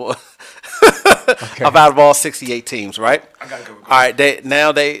 of number. Out of all 68 teams, right? I gotta go. All right,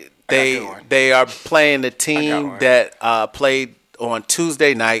 they are playing the team that played on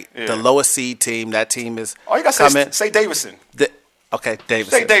Tuesday night, the lowest seed team. That team is you gotta say Davidson. Davidson.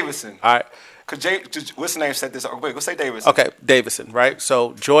 Say Davidson. All right. Because what's the name said this? Wait, go say Davidson. Okay, Davidson, right?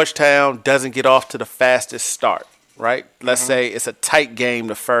 So Georgetown doesn't get off to the fastest start, right? Let's say it's a tight game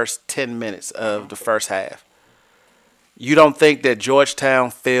the first 10 minutes of the first half. You don't think that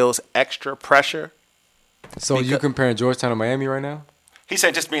Georgetown feels extra pressure? So you comparing Georgetown to Miami right now? He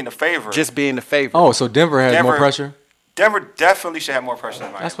said just being the favorite. Just being the favorite. Oh, so Denver has more pressure? Denver definitely should have more pressure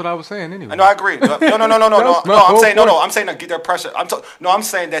than Miami. That's what I was saying anyway. No, I agree. No. I'm saying to get their pressure. I'm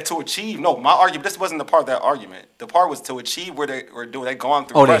saying that to achieve. No, my argument. This wasn't the part of that argument. The part was to achieve where they were doing. They gone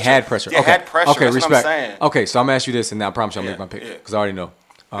through. Pressure. They had pressure. They had pressure. Okay, that's respect. What I'm saying. Okay, so I'm gonna ask you this, and now I promise you I'll make my pick because I already know.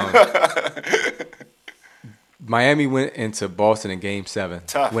 Miami went into Boston in Game 7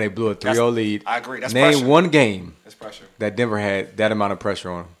 Tough. when they blew a 3-0 lead. I agree. That's Name pressure. one game That's pressure. that Denver had that amount of pressure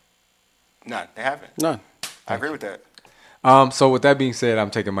on them. None. They haven't. None. I agree with that. So with that being said,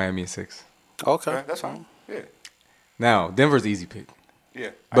 I'm taking Miami in 6. Okay. That's fine. Yeah. Now, Denver's the easy pick. Yeah.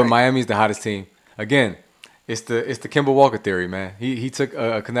 But Miami's the hottest team. Again, it's the Kemba Walker theory, man. He took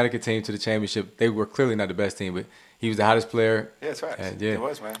a Connecticut team to the championship. They were clearly not the best team, but he was the hottest player. Yeah, that's right. Yeah. It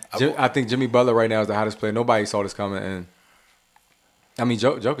was, man. I think Jimmy Butler right now is the hottest player. Nobody saw this coming. And I mean,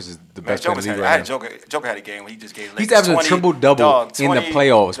 Jokic is the best player in the league right now. Joker had a game where he just gave. He's averaging a triple-double in the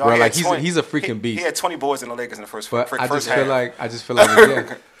playoffs, bro. Like he's a freaking beast. He had 20 boards in the Lakers in the first. But I just half. feel like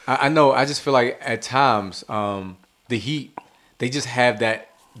again, I know. I just feel like at times the Heat they just have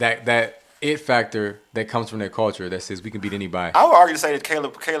that it factor that comes from their culture that says we can beat anybody. I would argue to say that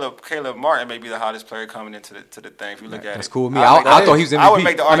Caleb Martin may be the hottest player coming into the thing. If you look at it, That's cool with me. I thought he was MVP. I would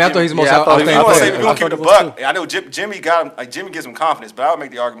make the argument. I thought he was the most. Yeah, If you want to say if you want to keep the buck, too. I know Jimmy got him. Like Jimmy gives him confidence, but I would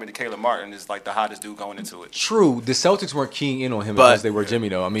make the argument that Caleb Martin is like the hottest dude going into it. True. The Celtics weren't keying in on him But as they were Jimmy,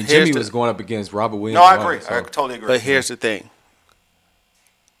 though. I mean, here's Jimmy the- was going up against Robert Williams. No, I and all agree. that, so- I totally agree. But here's the thing,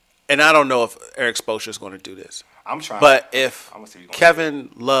 and I don't know if Eric Spoelstra is going to do this. I'm trying. But if I'm gonna see who's gonna Kevin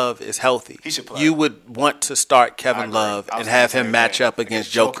Love is healthy, He should play. you would want to start I Kevin agree. Love I was and have thinking him the same match thing. up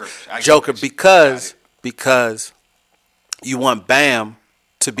against Against Joker. Joker. Because you want Bam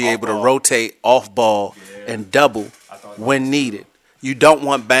to be able to ball. rotate off ball and double when needed. You don't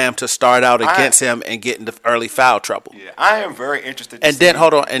want Bam to start out against him and get into early foul trouble. Yeah, I am very interested. To And then see-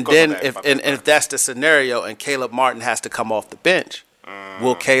 hold on, and Go then for that, if my and, bad. and if that's the scenario, and Caleb Martin has to come off the bench,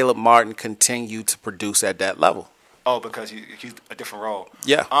 will Caleb Martin continue to produce at that level? because he's a different role.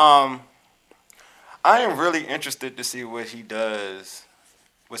 Yeah. I am really interested to see what he does,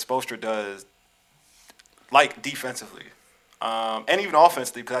 what Spoelstra does, like defensively, and even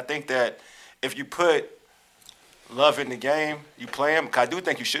offensively. Because I think that if you put Love in the game, you play him. Cause I do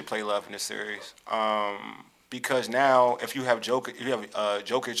think you should play Love in this series. Because now if you have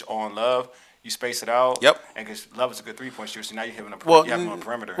Jokic on Love, you space it out. Yep. And because Love is a good 3-point shooter, so now you have him Well, you have him on the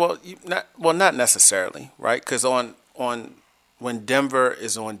perimeter. not necessarily, right? Because on when Denver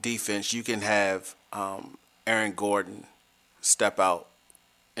is on defense, you can have Aaron Gordon step out,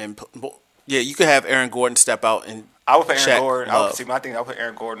 and you can have Aaron Gordon step out and I would put check Aaron Gordon. Love. I think I would put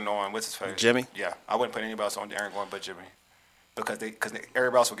Aaron Gordon on what's his face? Jimmy? Yeah, I wouldn't put anybody else on Aaron Gordon but Jimmy because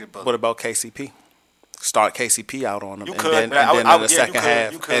everybody else will get bullied. What about KCP? Start KCP out on him, You and could, then, but and then I in the would- yeah, second you could,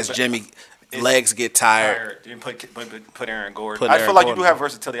 half, you could, as but Jimmy it's legs get tired. You put Aaron Gordon. Put I Aaron feel like you Gordon. do have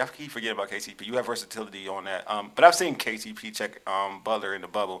versatility. I keep forgetting about KCP. You have versatility on that. But I've seen KCP check Butler in the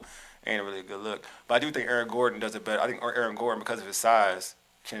bubble. Ain't a really good look. But I do think Aaron Gordon does it better. I think Aaron Gordon, because of his size,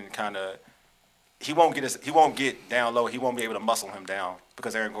 can kind of he won't get down low. He won't be able to muscle him down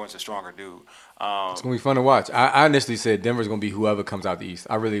because Aaron Gordon's a stronger dude. It's gonna be fun to watch. I initially said Denver's gonna be whoever comes out the East.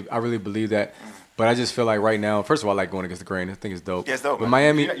 I really believe that. But I just feel like right now, first of all, I like going against the grain. I think it's dope. Yeah, it's dope, But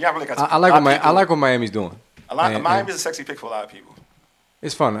man. Miami, You really got I a lot of people. like what Miami's doing. Miami's a sexy pick for a lot of people.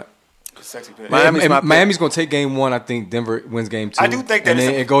 It's fun. It's a sexy pick. Miami's my pick. Miami's gonna take game one. I think Denver wins game two. I do think that and it's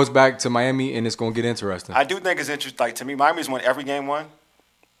then a- it goes back to Miami, and it's gonna get interesting. I do think it's interesting. Like to me, Miami's won every game one.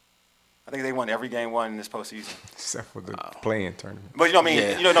 I think they won every game one in this postseason. Except for the play-in tournament. But you know what I mean?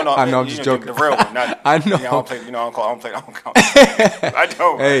 Yeah. You know, no, I know, I'm just joking. The real one. Not, I know. I don't play. I don't count. I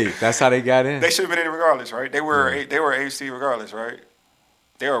don't. Hey, that's how they got in. They should have been in it regardless, right? They were AFC regardless, right?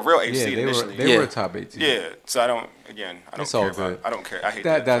 They were a real AFC yeah, initially. they were a top 8 team. Yeah, so I don't It's care. all good. I don't care. I hate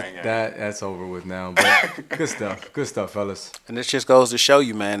That that. Playing game. that's over with now. But good stuff, fellas. And this just goes to show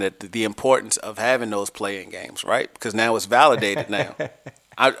you, man, that the importance of having those playing games, right? Because now it's validated now.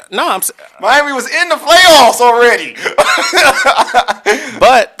 Miami was in the playoffs already.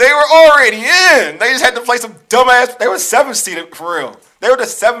 But They were already in. They just had to play some dumbass. They were 7th seed for real. They were the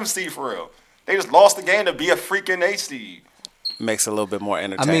 7th seed for real. They just lost the game to be a freaking 8 seed. makes it a little bit more I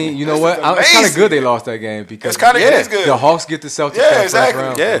entertaining. mean, you know This what? is It's kind of amazing. good they lost that game because It's it is good. the Hawks get the Celtics Yeah, that exactly.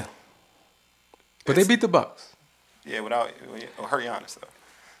 first round. yeah. But they beat the Bucks. Yeah, without hurt Giannis though.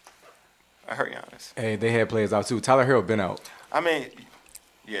 I hurt Giannis. Hey, they had players out too. Tyler Hero been out. I mean,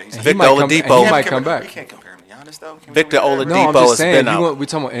 yeah, he's. And Victor might come- Oladipo. and He Yeah, might we come can't- back. We can't compare him to Giannis though. Can we Victor compare him? Oladipo. No, I'm Depot just has saying. been out. We're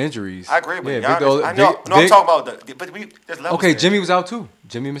talking about injuries. I agree, but Yeah, Giannis. Victor I know. I'm talking about but there's levels. Okay, there. Jimmy was out too.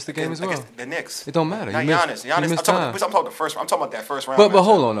 Jimmy missed the game as well. Against the Knicks. It don't matter. Not He missed- Giannis. he Giannis. missed I'm time. talking about the first. I'm talking about that first round. But matchup.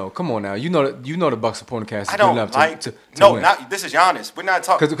 hold on, though. Come on now. You know the Bucks supporting cast is I good don't enough like. to No, win. not this is Giannis. We're not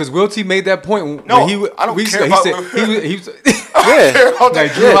talking. Because Will T made that point when No, he I don't we care said, about he Will- said he was Yeah.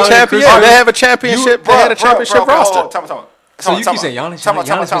 like Drew Yeah, Holiday, champion. Chris Yeah, Paul. they have a championship. They had a championship roster. So you keep saying Giannis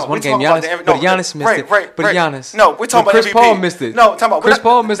missed one game. Giannis, but Giannis missed it. But Giannis. No, we're talking but about Chris MVP. Paul missed it. No, we're talking about Chris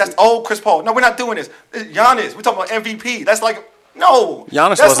Paul missed That's it. old Chris Paul. No, we're not doing this. This is Giannis. We're talking about MVP. That's like no.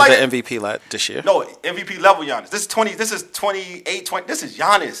 Giannis That's wasn't like, the MVP this year. No, MVP level Giannis. This is 20. This is 28, 20. This is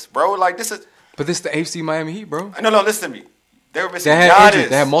Giannis, bro. Like this is. But this is the AFC Miami Heat, bro. No, listen to me. They were missing They had Giannis. injuries.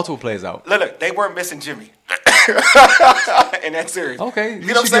 They had multiple players out. Look, they weren't missing Jimmy in that series. Okay, you you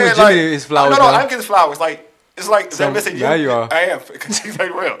know what I'm should saying? give Jimmy his flowers, No, though. I'm giving flowers. Like it's like they're missing now Jimmy. you are. I am because he's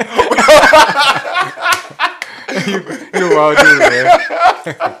like real. You're wild dude, man.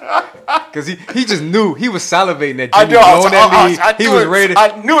 Because he just knew he was salivating that I Jimmy knew I was- blowing that I- lead. I He knew was it. ready.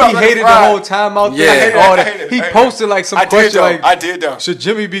 I knew I He was hated the right. whole time out Yeah. there. and all that. He posted like some I did question though. like, I did though. should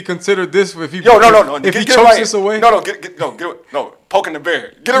Jimmy be considered this if he No. if he get it chokes right. this away? No, poking the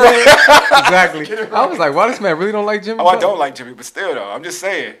bear. Get it right. Exactly. I was like, why this man really don't like Jimmy? Oh, I don't like Jimmy, but still though, I'm just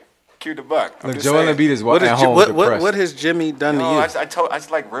saying. Cue the buck. I'm Look, just Joel saying. Embiid is What at home depressed. what has Jimmy done to you? I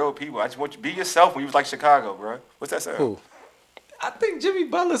just like real people. I just want you to be yourself when you was like Chicago, bro. What's that saying? Who? I think Jimmy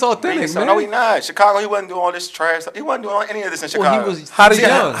Butler's Be authentic, yourself. man. No, he not. Chicago, he wasn't doing all this trash. He wasn't doing any of this in Chicago. Well, he was. How do he you was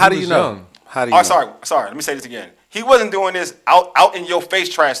know? young. How do He you was know? young. How do you know? Sorry. Let me say this again. He wasn't doing this out in your face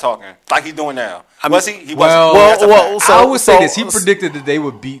trash talking like he's doing now. Was he? He wasn't. That's a fact. I would say this. He predicted that they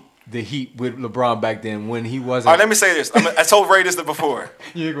would beat the Heat with LeBron back then when he wasn't. All right, let me say this. I told Ray this before.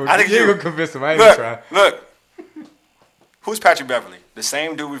 You ain't gonna convince him. I ain't gonna try. Look. Who's Patrick Beverly? The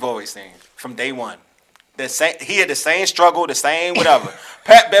same dude we've always seen from day one. He had the same struggle, the same whatever.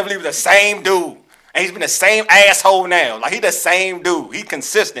 Pat Beverly was the same dude. And he's been the same asshole now. Like, he the same dude. He's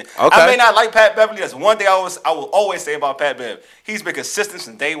consistent. Okay. I may not like Pat Beverly. That's one thing I will always say about Pat Bev. He's been consistent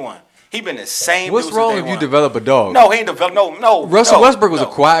since day one. He been the same What's dude wrong since if day you one. develop a dog? No, he ain't developed. No. Russell Westbrook was a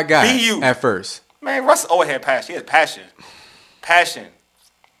quiet guy BU. at first. Man, Russ always had passion. He had passion. Passion.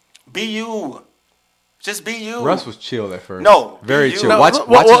 Be you. Just be you. Russ was chill at first. No, very you. chill. No, Watch No. his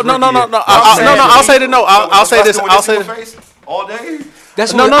rookie year. I'll say that. No, I'll say this. I'll say this. All day.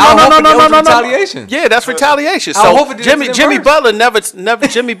 That's No. what that was retaliation. Yeah, that's retaliation. I hope it So didn't Jimmy inverse. Butler never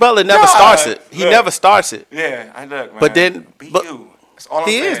starts it. He look. never starts it. Yeah, I look, man. But then, be but you. That's all I'm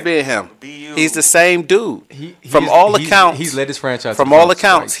he saying. is being him. Be you. He's the same dude. From He's- all he's- accounts, he's led his franchise. From to all bounce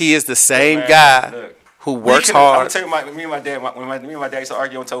accounts, strikes. he is the same Man, guy look. who works I'm hard. gonna tell you, me and my dad, when me and my dad used to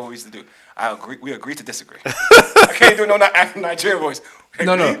argue on what we used to do. We agreed to disagree. I can't do no Nigerian voice.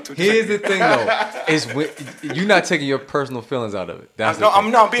 No. Here's the thing, though, is when, you're not taking your personal feelings out of it. That's the thing.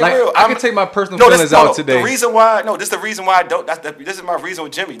 I'm not being like, real. I can take my personal feelings out today. The reason why, this is the reason why I don't. This is my reason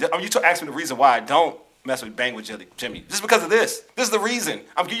with Jimmy. You asked me the reason why I don't mess with bang with Jimmy. Just because of this. This is the reason.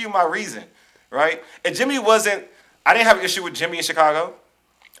 I'm giving you my reason, right? And Jimmy wasn't. I didn't have an issue with Jimmy in Chicago.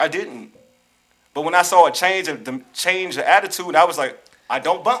 I didn't. But when I saw a change of attitude, I was like, I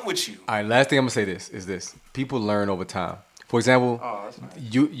don't bump with you. All right, last thing I'm gonna say is this: people learn over time. For example,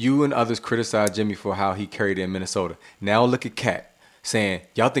 you and others criticize Jimmy for how he carried it in Minnesota. Now look at Cat saying,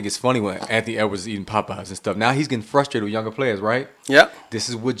 y'all think it's funny when Anthony Edwards is eating Popeyes and stuff. Now he's getting frustrated with younger players, right? Yep. This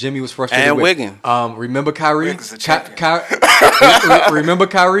is what Jimmy was frustrated And with. Wiggins. Remember Kyrie? Wiggins is a champion. Remember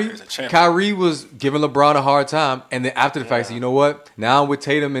Kyrie? He's a champion. Kyrie was giving LeBron a hard time, and then after the fact, said, you know what? Now with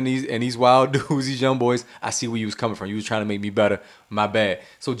Tatum and these wild dudes, these young boys, I see where you was coming from. You was trying to make me better. My bad.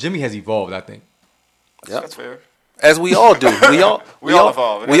 So Jimmy has evolved, I think. Yep. That's fair. As we all do. We all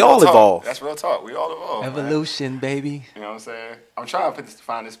evolve. We all evolve. That's real talk. We all evolve. Evolution, baby. You know what I'm saying? I'm trying to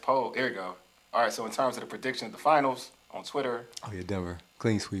find this poll. Here we go. All right, so in terms of the prediction of the finals on Twitter, Oh, yeah, Denver.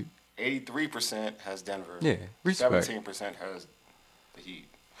 Clean sweep. 83% has Denver. Yeah, respect. 17% has the Heat.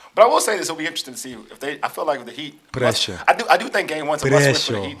 But I will say this: it'll be interesting to see if they. I feel like with the Heat, Pressure. I do think Game 1's a must win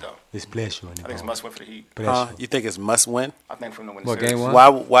for the Heat, though. It's pressure. I think it's a must win for the Heat. You think it's must win? I think for them to win the What, series. game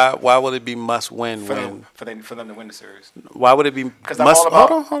one? Why would it be must win For when? them to win the series. Why would it be Because must? I'm all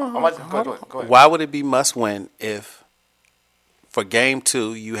about. Hold on. Go ahead. Why would it be must win if for game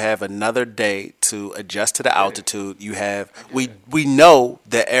 2 you have another day to adjust to the altitude? You have we know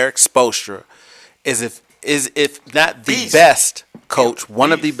that Eric Spoelstra is if not the Beast. best coach, He a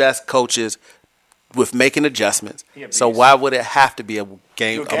one of the beast. best coaches with making adjustments. He a So beast. why would it have to be a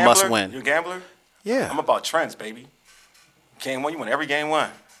game You a gambler? must win? You a gambler? Yeah. I'm about trends, baby. Game 1, you win every game 1.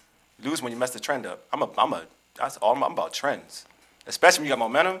 You lose when you mess the trend up. I'm about trends. Especially when you got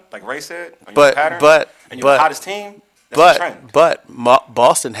momentum, like Ray said. When you're in a pattern, and you're the hottest team. That's a trend. But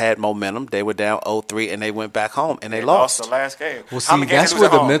Boston had momentum. They were down 0-3 and they went back home and they lost. the last game. Well, How see, many games that's they lose where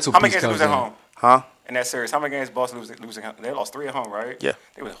at the home? mental How many piece games they lose comes at in. home? Huh? In that series, how many games Boston losing? They lost 3 at home, right? Yeah.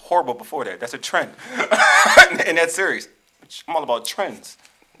 They were horrible before that. That's a trend in that series. I'm all about trends.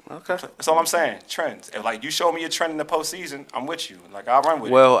 Okay. That's all I'm saying. Trends. If like you show me a trend in the postseason, I'm with you. Like I'll run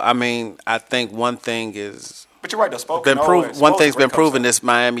with it. Well, I mean, I think one thing is But you're right though. Spoken. one thing's been proven: this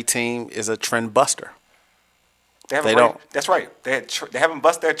Miami team is a trend buster. They don't. That's right. They haven't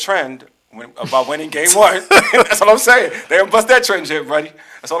bust that trend about winning game 1. That's what I'm saying. They haven't bust that trend yet, buddy.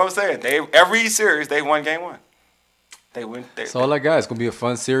 That's all I'm saying. Every series they won game 1. They win. That's all I got. It's gonna be a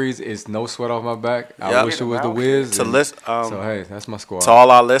fun series. It's no sweat off my back. I Yep. wish it was the Wiz. To and- list, so hey, that's my squad. to all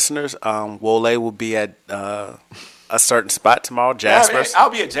our listeners, Wole will be at a certain spot tomorrow. Jasper's. I'll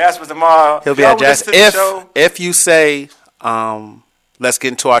be at Jasper's tomorrow. He'll be at Jasper's. If you say, let's get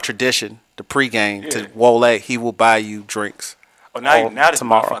into our tradition, the pregame to Wole, he will buy you drinks. Oh, now this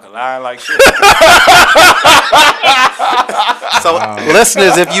tomorrow. motherfucker lying like shit. So,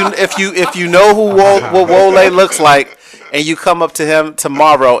 listeners, if you know what Wole looks like, and you come up to him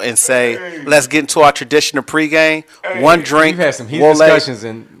tomorrow and say, "Let's get into our traditional pregame. One drink." We've had some heated discussions,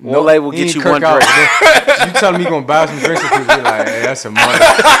 and Wole will get you one out. drink. You telling me you're gonna buy some drinks? And people be like, "Hey, that's some money."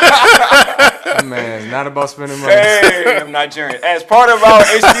 Man, it's not about spending money. Hey, I'm Nigerian. As part of our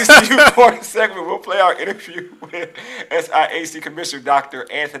HBCU Corner segment, we'll play our interview with SIAC Commissioner Dr.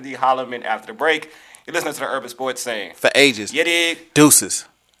 Anthony Holloman after the break. You're listening to the Urban Sports Scene. For ages. You dig? Deuces.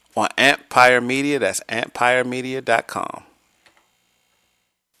 On Empire Media, that's empiremedia.com.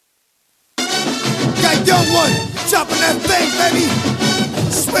 Got young one, chopping that thing, baby.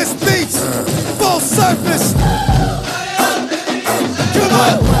 Swiss beats, full surface. Come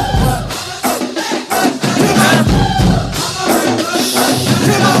on.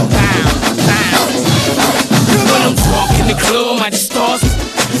 When I'm drunk in the club, I might just start.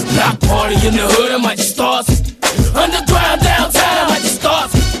 Block party in the hood, I might just start. Underground downtown, I might just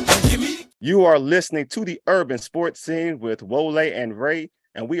start. You are listening to the Urban Sports Scene with Wole and Ray,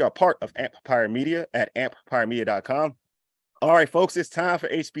 and we are part of Empire Media at empiremedia.com. All right, folks, it's time for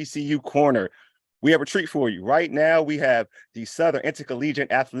HBCU Corner. We have a treat for you. Right now, we have the Southern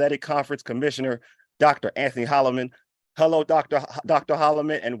Intercollegiate Athletic Conference Commissioner, Dr. Anthony Holloman. Hello, Dr.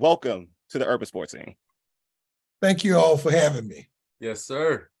 Holloman, and welcome to the Urban Sports Scene. Thank you all for having me. Yes,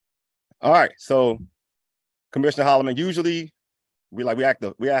 sir. All right, so Commissioner Holloman, usually we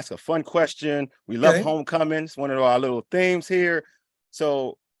ask a fun question. We love homecoming. It's one of our little themes here.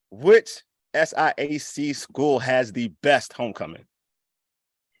 So, which SIAC school has the best homecoming?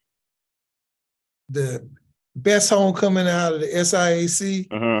 The best homecoming out of the SIAC,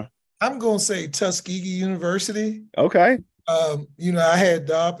 I'm going to say Tuskegee University. Okay. I had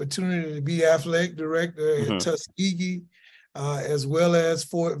the opportunity to be athletic director at Tuskegee, as well as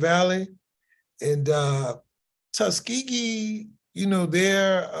Fort Valley. And Tuskegee,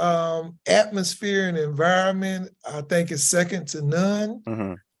 their atmosphere and environment, I think, is second to none.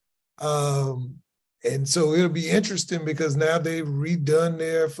 And so it'll be interesting because now they've redone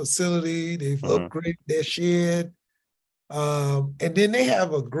their facility, they've upgraded their shed, and then they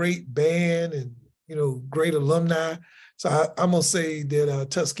have a great band and great alumni. So I'm gonna say that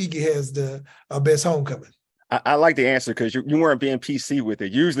Tuskegee has the best homecoming. I like the answer because you weren't being PC with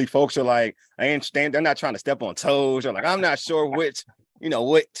it. Usually, folks are like, I understand they're not trying to step on toes. They're like, I'm not sure which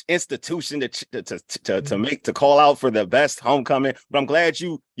what institution to call out for the best homecoming. But I'm glad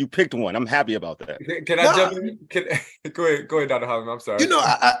you picked one. I'm happy about that. Can I jump in? Go ahead, Dr. Holloman. I'm sorry.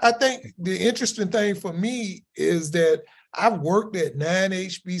 I think the interesting thing for me is that I've worked at 9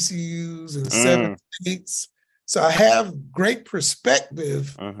 HBCUs in 7 states. So I have great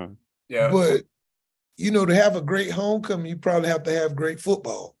perspective. Yeah. But, to have a great homecoming, you probably have to have great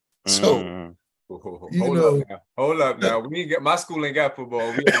football. So, Hold up now. We ain't get my school ain't got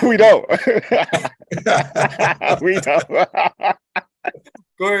football. We don't. We don't.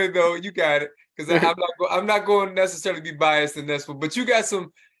 Go ahead though. You got it. Because I'm not going to necessarily be biased in this one, but you got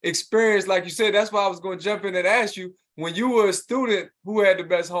some experience, like you said. That's why I was going to jump in and ask you, when you were a student, who had the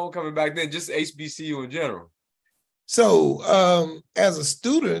best homecoming back then, just HBCU in general? So, as a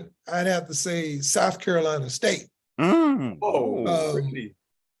student, I'd have to say South Carolina State. Really?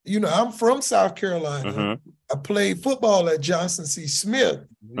 I'm from South Carolina. I played football at Johnson C. Smith.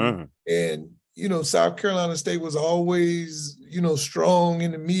 And, South Carolina State was always, strong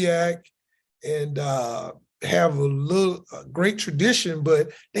in the MEAC and have a great tradition, but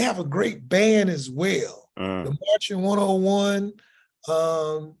they have a great band as well. The Marching 101,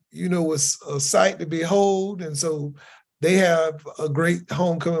 was a sight to behold. And so they have a great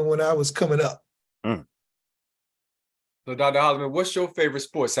homecoming when I was coming up. So, Dr. Holloman, what's your favorite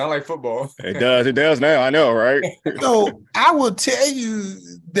sport? Sound like football. It does now. I know, right? So I will tell you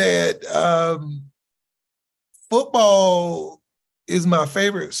that football is my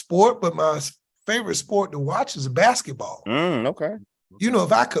favorite sport, but my favorite sport to watch is basketball. Okay.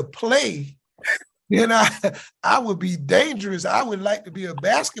 If I could play, then I would be dangerous. I would like to be a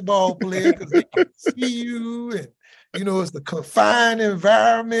basketball player because they can see you and, it's the confined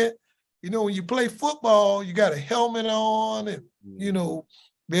environment. When you play football, you got a helmet on and,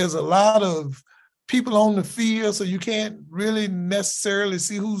 there's a lot of people on the field, so you can't really necessarily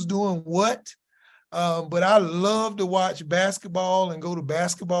see who's doing what. But I love to watch basketball and go to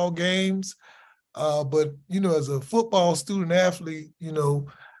basketball games. But, as a football student athlete,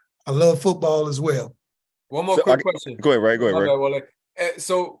 I love football as well. One more quick question. Go ahead, Ray. Well,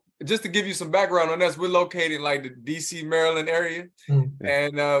 so just to give you some background on us, we're located in like the DC, Maryland area,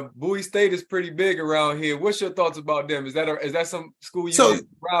 and Bowie State is pretty big around here. What's your thoughts about them? Is that some school you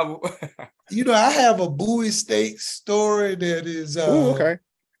rival? I have a Bowie State story that is okay.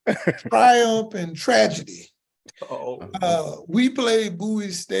 triumph and tragedy. We played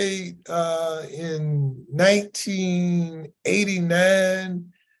Bowie State in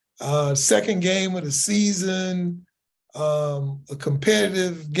 1989, second game of the season, a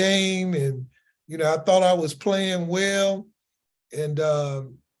competitive game. And, I thought I was playing well. And I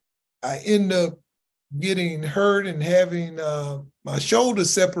ended up getting hurt and having my shoulder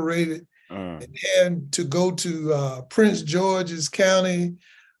separated and had to go to Prince George's County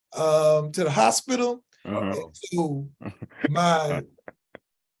to the hospital. And so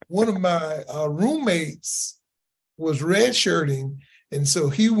one of my roommates was redshirting, and so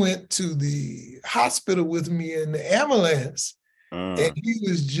he went to the hospital with me in the ambulance, and he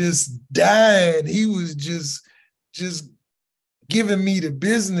was just dying. He was just giving me the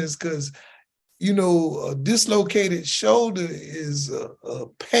business because, a dislocated shoulder is a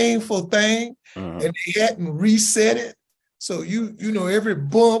painful thing, and they hadn't reset it. So, every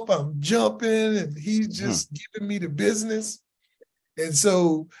bump I'm jumping and he's just giving me the business. And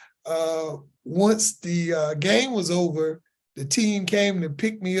so once the game was over, the team came to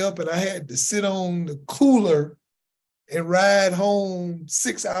pick me up and I had to sit on the cooler and ride home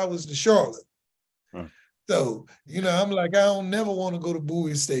 6 hours to Charlotte. So, I'm like, I don't never want to go to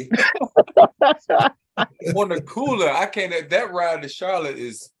Bowie State. On the cooler, I can't. That ride to Charlotte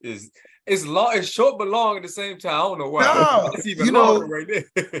is long. It's short but long at the same time. I don't know why. No, it's even longer right there.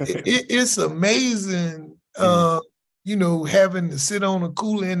 It's amazing. Having to sit on a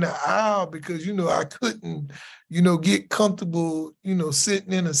cooler in the aisle because I couldn't get comfortable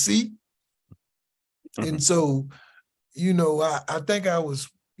sitting in a seat, and so I think I was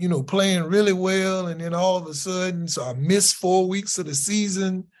playing really well, and then all of a sudden, so I missed 4 weeks of the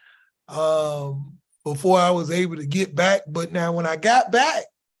season before I was able to get back. But now when I got back,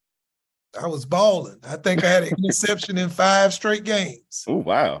 I was balling. I think I had an interception in 5 straight games. Oh,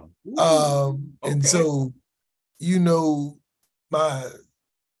 wow. And so, my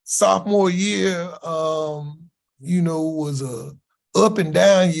sophomore year, was a up and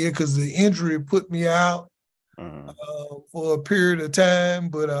down year because the injury put me out for a period of time.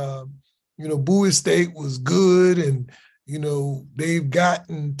 But, Bowie State was good, and, they've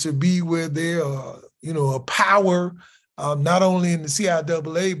gotten to be where they are, a power, not only in the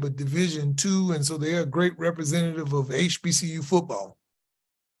CIAA, but Division II. And so they're a great representative of HBCU football.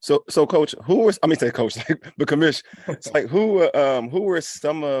 So coach, but Commish, it's like who were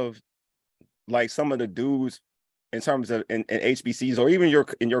some of the dudes in terms of in HBCUs or even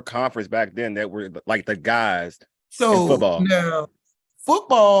in your conference back then that were like the guys in football? Now,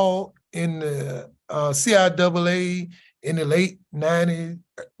 football in the CIAA in the late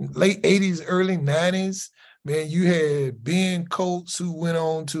 80s, early 90s, man, you had Ben Coates, who went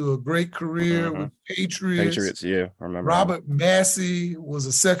on to a great career with Patriots. Patriots, yeah, I remember. Robert Massey was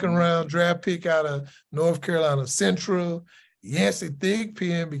a second-round draft pick out of North Carolina Central. Yancey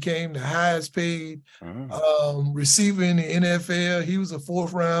Thigpen became the highest paid receiver in the NFL. He was a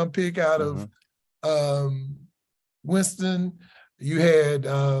 4th-round pick out of Winston. You had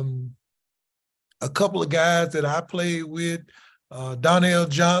a couple of guys that I played with, Donnell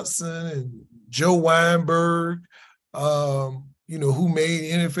Johnson and Joe Weinberg, who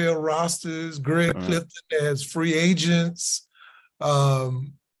made NFL rosters, Greg Clifton as free agents. So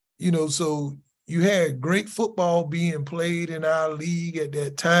you had great football being played in our league at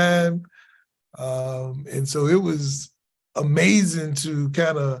that time. And so it was amazing to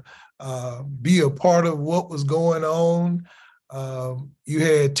kind of be a part of what was going on. You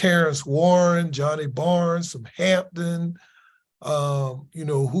had Terrence Warren, Johnny Barnes from Hampton,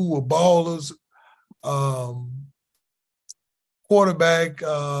 who were ballers. Quarterback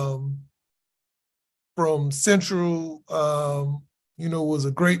from Central, was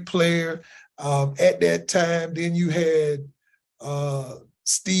a great player at that time. Then you had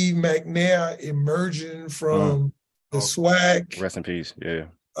Steve McNair emerging from the SWAC. Rest in peace. Yeah.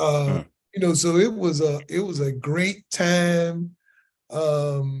 So it was a great time,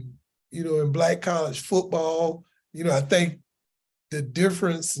 in Black college football. I think the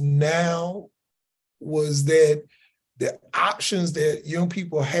difference now was that the options that young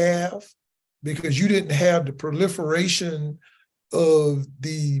people have, because you didn't have the proliferation of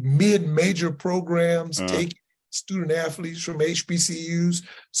the mid-major programs taking student athletes from HBCUs.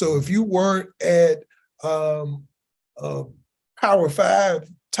 So if you weren't at a Power 5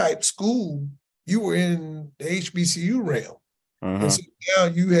 type school, you were in the HBCU realm. And so now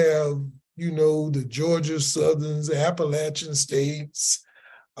you have, the Georgia Southerns, the Appalachian States,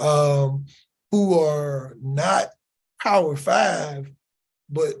 who are not Power 5,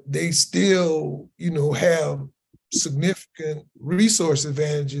 but they still, have significant resource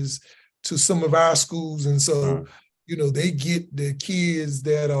advantages to some of our schools. And so, they get the kids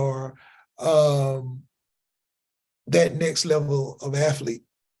that are that next level of athlete.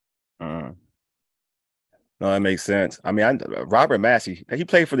 No, that makes sense. I mean, Robert Massey, he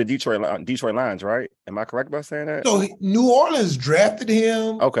played for the Detroit Lions, right? Am I correct about saying that? So New Orleans drafted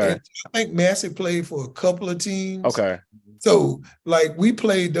him. Okay. And I think Massey played for a couple of teams. Okay. So, like, we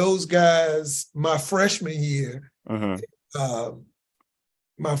played those guys my freshman year. My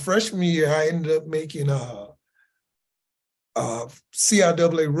freshman year, I ended up making a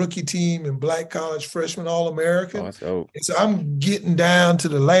CIAA rookie team and Black College Freshman All-American. Oh, that's dope. And so I'm getting down to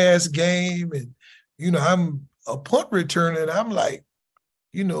the last game, and I'm a punt returner, and I'm like,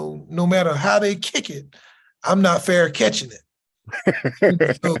 no matter how they kick it, I'm not fair catching it.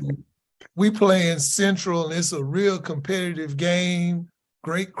 So we play in Central, and it's a real competitive game,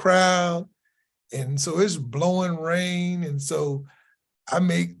 great crowd. And so it's blowing rain. And so I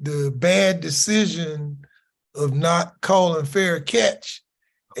make the bad decision of not calling fair catch.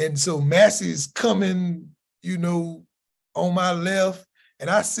 And so Massey's coming, on my left, and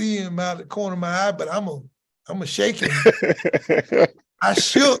I see him out the corner of my eye, but I'm a shake him. I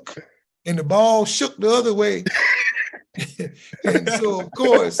shook, and the ball shook the other way. And so, of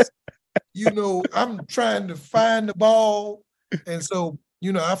course, I'm trying to find the ball. And so,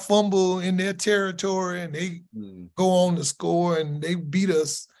 I fumble in their territory, and they go on to score, and they beat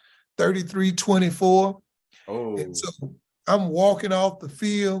us 33-24. Oh. And so I'm walking off the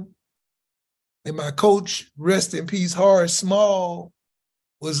field, and my coach, rest in peace, Horace Small,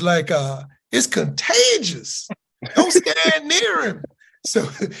 was like, it's contagious. Don't stand near him. So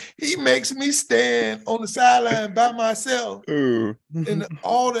he makes me stand on the sideline by myself. Ooh. And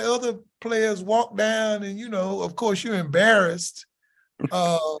all the other players walk down, and, of course, you're embarrassed.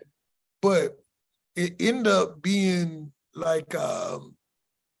 But it ended up being like, a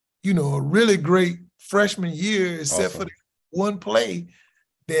really great freshman year, except for the one play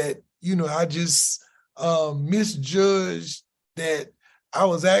that, I just misjudged that I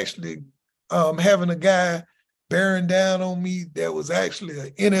was actually having a guy bearing down on me that was actually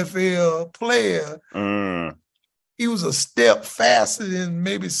an NFL player. He was a step faster than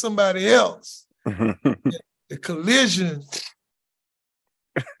maybe somebody else. The collision.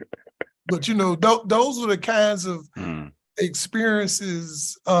 But, those were the kinds of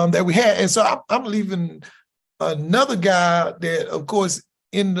experiences that we had. And so I'm leaving another guy that, of course,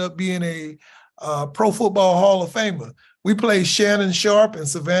 ended up being a Pro Football Hall of Famer. We played Shannon Sharp in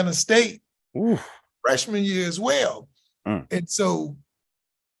Savannah State freshman year as well. And so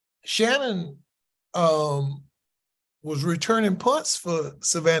Shannon was returning punts for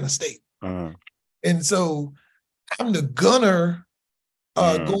Savannah State. And so I'm the gunner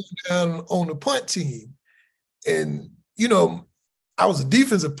going down on the punt team. And, I was a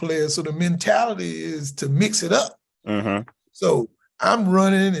defensive player, so the mentality is to mix it up. So I'm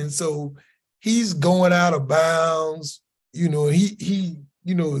running, and so he's going out of bounds. He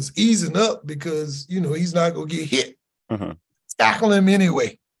is easing up because, he's not going to get hit. Tackle him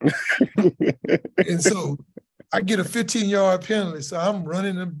anyway. And so I get a 15-yard penalty. So I'm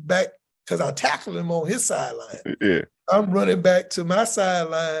running him back because I tackled him on his sideline. Yeah. I'm running back to my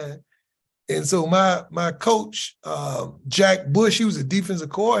sideline. And so my coach, Jack Bush, he was a defensive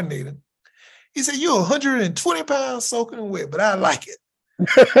coordinator. He said, "You're 120 pounds soaking wet, but I like it."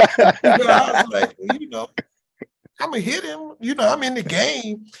 I was like, I'm going to hit him. I'm in the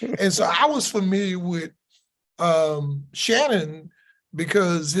game. And so I was familiar with Shannon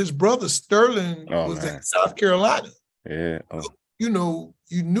because his brother Sterling was at South Carolina. Yeah. You knew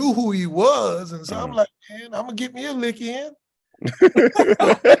who he was. And so I'm like, man, I'm going to get me a lick in.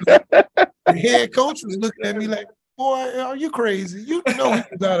 The head coach was looking at me like, "Boy, are you crazy? You know he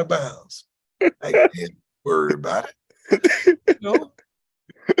was out of bounds." I didn't worry about it.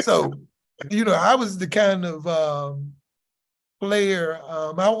 So, I was the kind of player,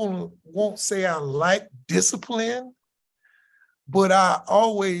 I won't say I like discipline, but I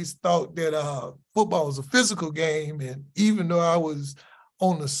always thought that football was a physical game. And even though I was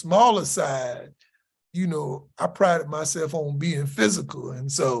on the smaller side, I prided myself on being physical.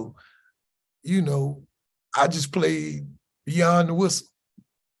 And so, I just played beyond the whistle.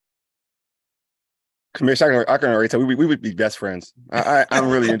 Commish, I can already tell we would be best friends. I'm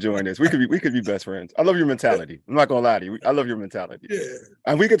really enjoying this. We could be best friends. I love your mentality. I'm not gonna lie to you. I love your mentality. Yeah.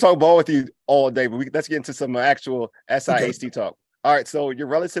 And we could talk ball with you all day, but let's get into some actual SIAC talk. All right, so you're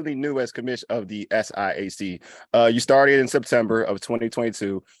relatively new as commish of the SIAC. You started in September of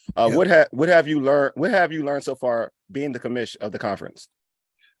 2022. What have you learned so far being the commish of the conference?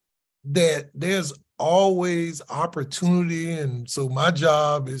 that there's always opportunity. And so my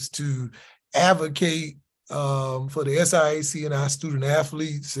job is to advocate for the SIAC and our student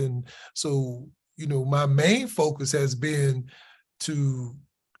athletes. And so, my main focus has been to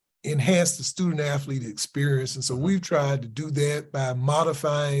enhance the student athlete experience. And so we've tried to do that by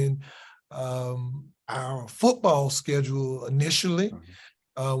modifying our football schedule initially.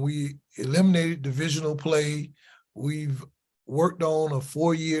 We eliminated divisional play. We've worked on a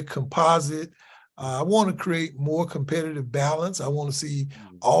 4-year composite. I want to create more competitive balance. I want to see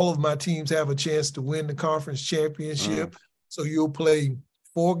all of my teams have a chance to win the conference championship. So you'll play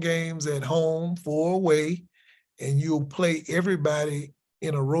 4 games at home, 4 away, and you'll play everybody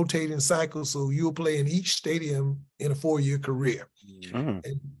in a rotating cycle. So you'll play in each stadium in a 4-year career. And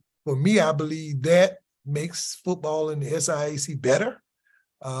for me, I believe that makes football in the SIAC better.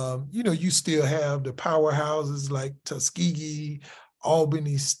 You still have the powerhouses like Tuskegee,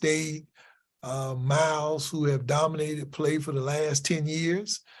 Albany State, Miles, who have dominated play for the last 10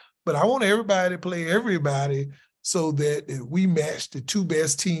 years. But I want everybody to play everybody so that we match the 2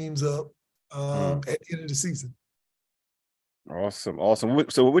 best teams up at the end of the season. Awesome.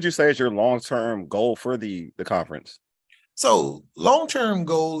 So what would you say is your long-term goal for the conference? So long-term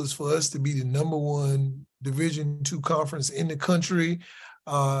goal is for us to be the #1 Division II conference in the country,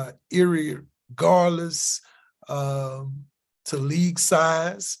 irregardless to league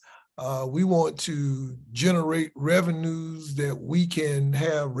size. We want to generate revenues that we can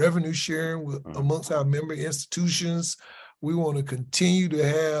have revenue sharing with amongst our member institutions. We want to continue to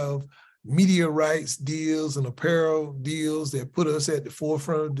have media rights deals and apparel deals that put us at the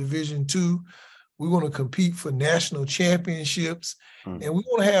forefront of Division II. We want to compete for national championships, and we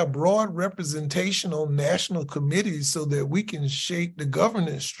want to have broad representation on national committees so that we can shape the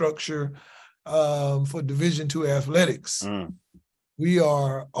governance structure for Division II athletics. We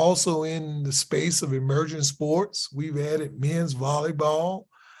are also in the space of emerging sports. We've added men's volleyball.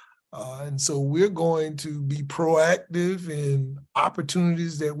 And so we're going to be proactive in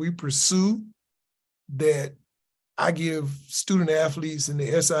opportunities that we pursue that I give student athletes in the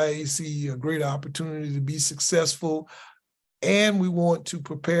SIAC a great opportunity to be successful. And we want to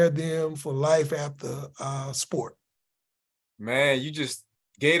prepare them for life after sport. Man, you just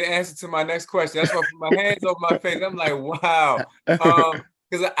gave the answer to my next question. That's why I put my hands over my face. I'm like, wow.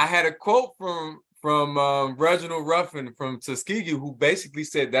 Because I had a quote from Reginald Ruffin from Tuskegee, who basically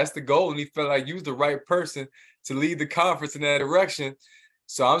said that's the goal, and he felt like you was the right person to lead the conference in that direction.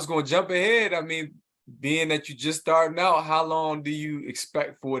 So I was going to jump ahead. I mean, being that you're just starting out, how long do you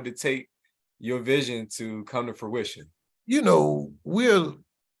expect for it to take your vision to come to fruition? We're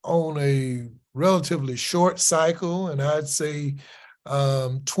on a relatively short cycle, and I'd say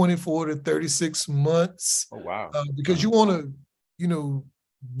 24 to 36 months. Oh, wow. Because you want to,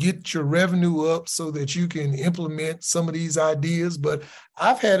 get your revenue up so that you can implement some of these ideas. But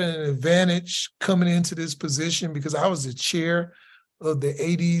I've had an advantage coming into this position because I was the chair of the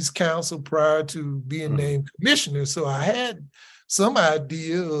AD's Council prior to being named commissioner. So I had some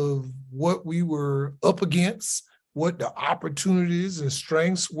idea of what we were up against, what the opportunities and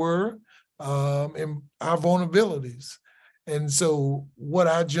strengths were, and our vulnerabilities. And so what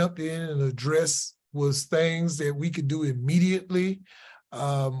I jumped in and addressed was things that we could do immediately.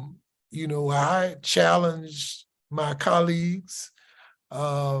 I challenged my colleagues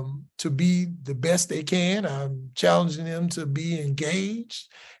to be the best they can. I'm challenging them to be engaged.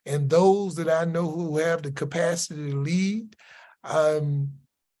 And those that I know who have the capacity to lead, I'm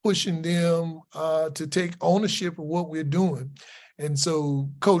pushing them to take ownership of what we're doing. And so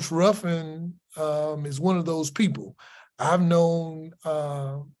Coach Ruffin is one of those people. I've known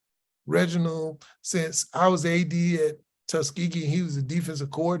Reginald since I was AD at Tuskegee, and he was the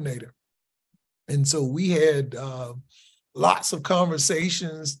defensive coordinator. And so we had lots of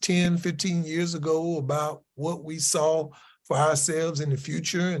conversations 10, 15 years ago about what we saw for ourselves in the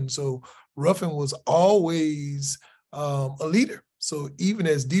future. And so Ruffin was always a leader. So even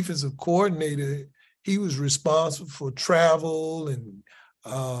as defensive coordinator, he was responsible for travel and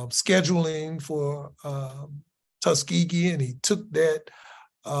scheduling for Tuskegee, and he took that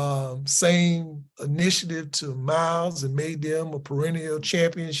same initiative to Miles and made them a perennial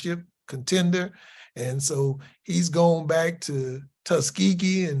championship contender. And so he's gone back to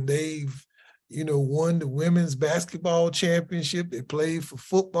Tuskegee, and they've, won the women's basketball championship. They played for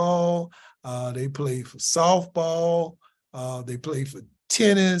football. They played for softball. They played for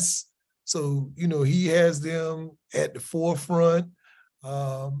tennis. So, he has them at the forefront,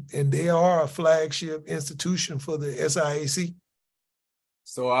 and they are a flagship institution for the SIAC.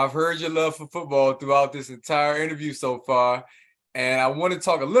 So I've heard your love for football throughout this entire interview so far. And I want to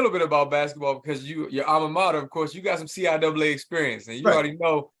talk a little bit about basketball because your alma mater, of course, you got some CIAA experience, and you already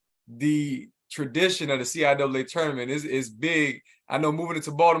know the tradition of the CIAA tournament is big. I know moving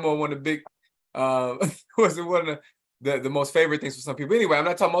into Baltimore, one of the big was it one of the most favorite things for some people. Anyway, I'm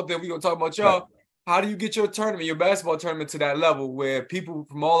not talking about that. We're gonna talk about y'all. Right. How do you get your tournament, your basketball tournament, to that level where people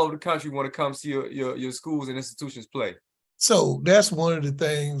from all over the country want to come see your schools and institutions play? So that's one of the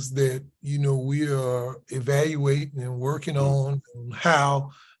things that, we are evaluating and working on how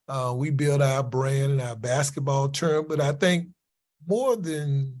we build our brand and our basketball tournament. But I think more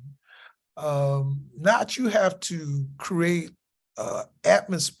than not, you have to create an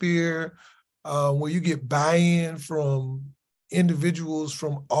atmosphere where you get buy-in from individuals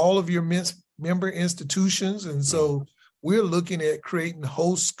from all of your member institutions. And so we're looking at creating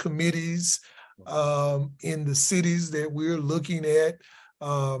host committees in the cities that we're looking at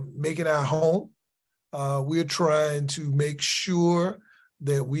making our home. We're trying to make sure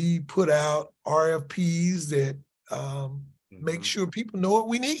that we put out RFPs that make sure people know what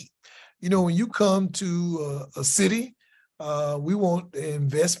we need. When you come to a city, we want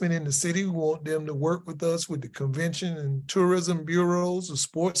investment in the city. We want them to work with us with the convention and tourism bureaus, the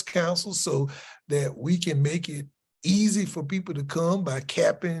sports councils, so that we can make it easy for people to come by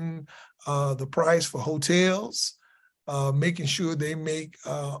capping the price for hotels, making sure they make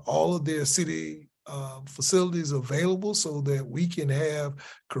all of their city facilities available so that we can have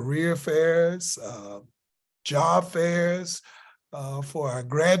career fairs, job fairs for our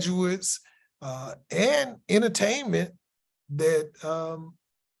graduates, and entertainment that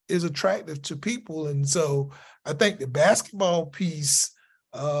is attractive to people. And so I think the basketball piece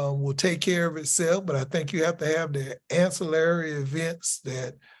will take care of itself, but I think you have to have the ancillary events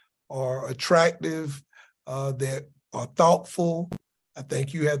that are attractive, that are thoughtful. I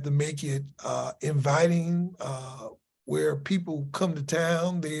think you have to make it inviting, where people come to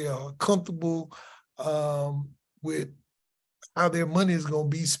town, they are comfortable with how their money is going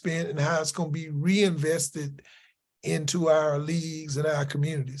to be spent and how it's going to be reinvested into our leagues and our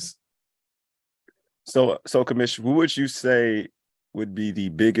communities. So Commish, what would you say would be the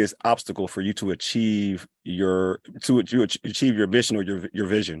biggest obstacle for you to achieve your mission or your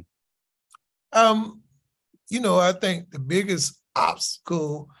vision? I think the biggest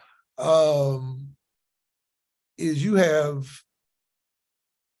obstacle is you have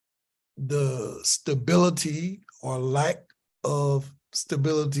the stability or lack of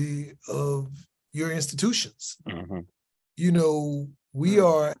stability of your institutions. Mm-hmm. We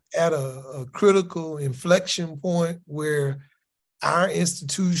are at a critical inflection point where our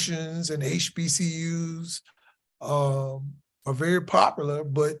institutions and HBCUs are very popular,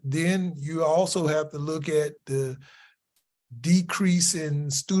 but then you also have to look at the decrease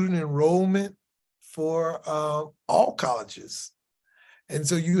in student enrollment for all colleges. And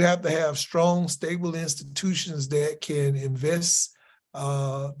so you have to have strong, stable institutions that can invest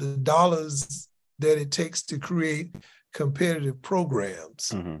the dollars that it takes to create competitive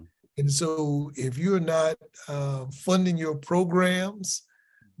programs. Mm-hmm. And so if you're not funding your programs,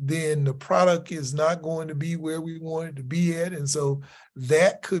 then the product is not going to be where we want it to be at. And so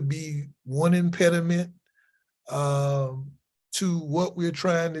that could be one impediment to what we're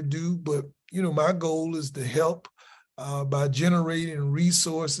trying to do. But, my goal is to help by generating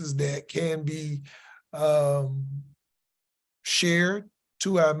resources that can be shared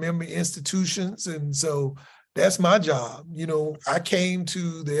to our member institutions. And so that's my job. I came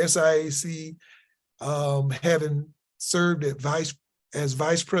to the SIAC having served as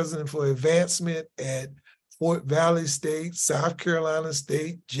vice president for advancement at Fort Valley State, South Carolina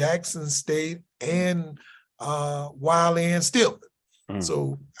State, Jackson State, and Wiley and Stillman. Mm.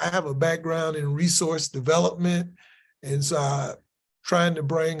 So I have a background in resource development. And so I'm trying to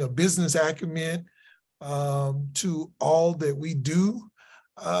bring a business acumen to all that we do.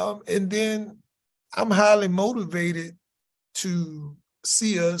 And then I'm highly motivated to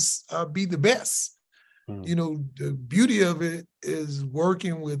see us be the best. Mm. The beauty of it is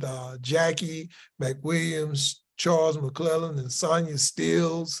working with Jackie McWilliams, Charles McClellan, and Sonia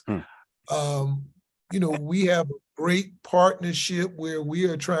Stills. Mm. We have a great partnership where we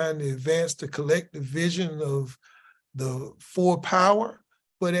are trying to advance the collective vision of the four power,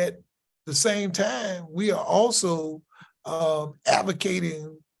 but at the same time, we are also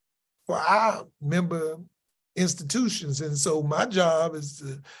advocating for our member institutions. And so my job is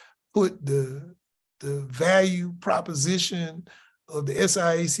to put the value proposition of the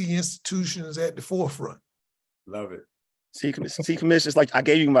SIAC institutions at the forefront. Love it. See, Commish, it's like I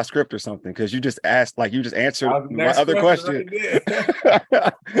gave you my script or something because you just answered my other question.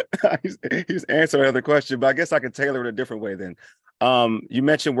 Right. He's answered my other question, but I guess I could tailor it a different way then. You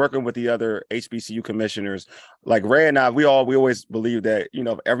mentioned working with the other HBCU commissioners. Like Ray and I, we always believe that,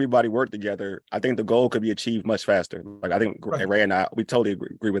 if everybody worked together, I think the goal could be achieved much faster. Like I think Ray and I, we totally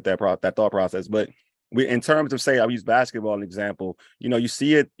agree with that thought process. But in terms of, say, I'll use basketball as an example, you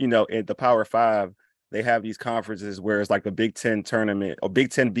see it, in the Power Five, they have these conferences where it's like the Big Ten tournament or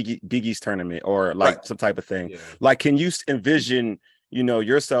Big Ten Big East tournament or like some type of thing. Yeah. Like, can you envision,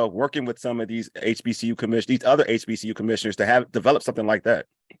 yourself working with some of these these other HBCU commissioners to develop something like that?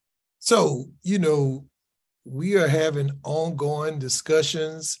 So, we are having ongoing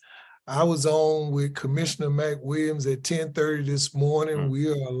discussions. I was on with Commissioner Mac Williams at 10:30 this morning. We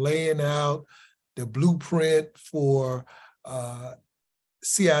are laying out the blueprint for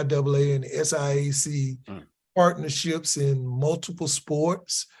CIAA and SIAC partnerships in multiple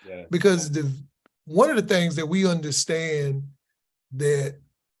sports, because one of the things that we understand that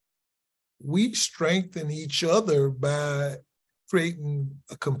we strengthen each other by creating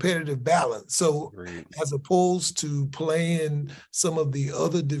a competitive balance. So as opposed to playing some of the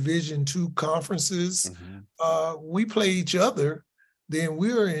other Division II conferences, we play each other, then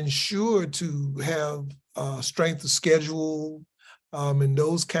we are ensured to have strength of schedule, and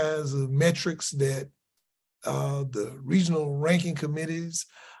those kinds of metrics that the regional ranking committees,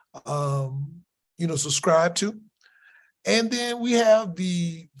 subscribe to. And then we have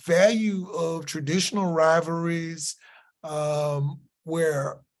the value of traditional rivalries,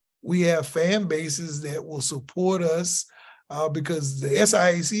 where we have fan bases that will support us, because the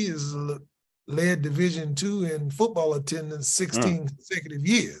SIAC has led Division II in football attendance 16 consecutive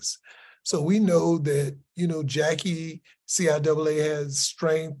years. So we know that, Jackie, CIAA has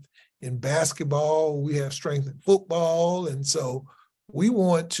strength in basketball, we have strength in football. And so we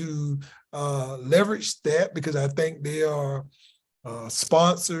want to leverage that, because I think they are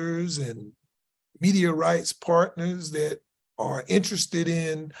sponsors and media rights partners that are interested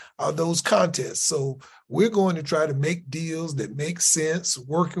in those contests. So we're going to try to make deals that make sense,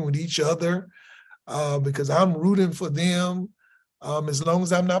 working with each other, because I'm rooting for them as long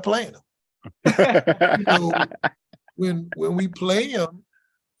as I'm not playing them. When we play them,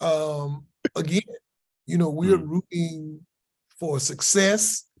 again, we're rooting for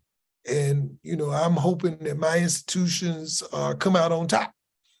success, and I'm hoping that my institutions come out on top.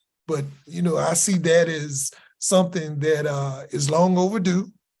 But I see that as something that is long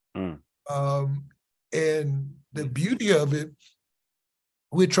overdue, and the beauty of it,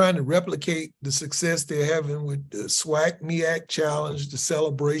 we're trying to replicate the success they're having with the SWAC MEAC Challenge, the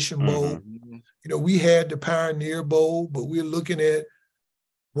Celebration Bowl. We had the Pioneer Bowl, but we're looking at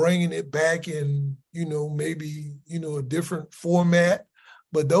bringing it back in, maybe, a different format.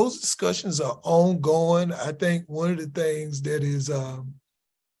 But those discussions are ongoing. I think one of the things that is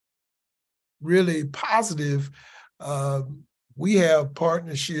really positive, we have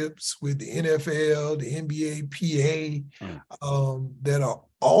partnerships with the NFL, the NBA, PA, that are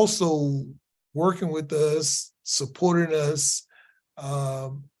also working with us, supporting us,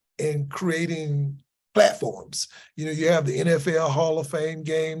 and creating platforms. You have the NFL Hall of Fame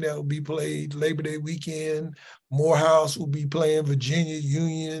game that will be played Labor Day weekend. Morehouse will be playing Virginia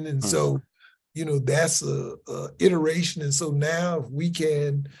Union. And so, that's a iteration. And so now if we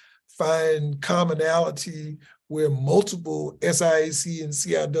can find commonality where multiple SIAC and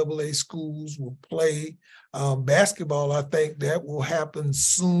CIAA schools will play basketball, I think that will happen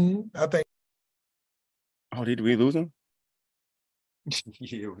soon. I think. Oh, did we lose him?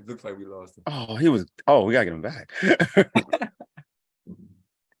 Yeah, it looks like we lost him. We gotta get him back.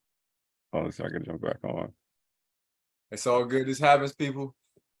 So I can jump back on. It's all good. This happens, people.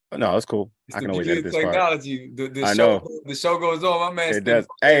 No, it's cool. It's I can the always beauty edit of this technology. I know. The show goes on. My man. It does.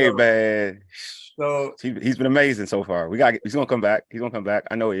 Hey, man. So he's been amazing so far. He's gonna come back. He's gonna come back.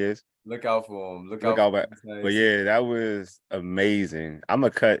 I know he is. Look out for him. Look out for him. But yeah, that was amazing. I'm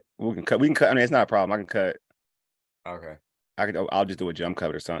gonna cut. We can cut. I mean, it's not a problem. I can cut. Okay. I'll just do a jump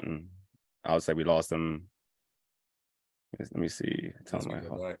cut or something. I'll say we lost him. Let me see.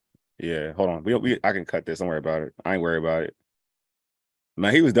 Yeah, hold on. I can cut this. Don't worry about it. I ain't worried about it.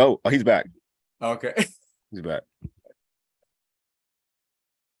 Man, he was dope. Oh, he's back. Okay. He's back.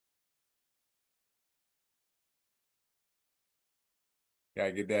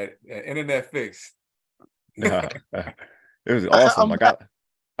 Gotta get that internet fixed. It was awesome.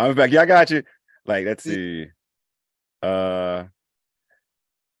 I'm back. Yeah, I got you. Let's see. Let's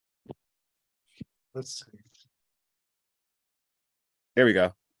see. There we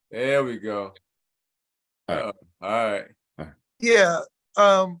go. All right. Yeah.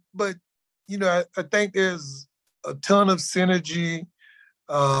 But I think there's a ton of synergy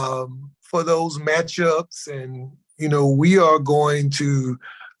for those matchups, and we are going to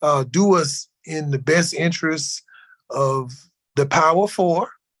do what's in the best interests of the Power Four.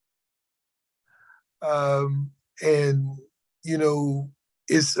 And,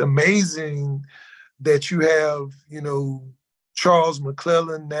 it's amazing that you have, Charles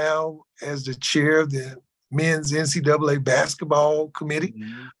McClellan now as the chair of the men's NCAA basketball committee,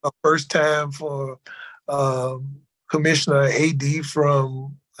 a first time for Commissioner AD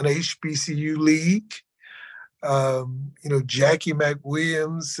from an HBCU league. Jackie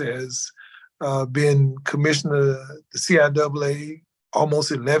McWilliams has been commissioner of the CIAA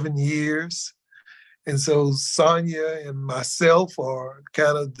almost 11 years. And so Sonia and myself are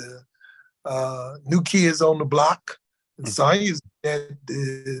kind of the new kids on the block. And Sonia's at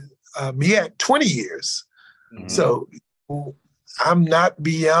the MEAC 20 years. So I'm not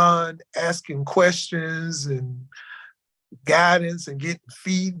beyond asking questions and guidance and getting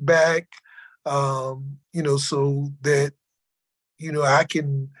feedback, so that, I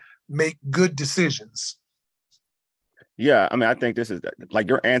can make good decisions. Yeah, I mean, I think this is like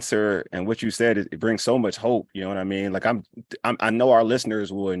your answer and what you said. It brings so much hope. You know what I mean? Like I know our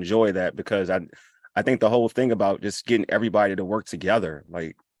listeners will enjoy that, because I think the whole thing about just getting everybody to work together,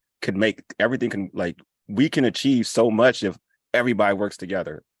 like, could make everything we can achieve so much if everybody works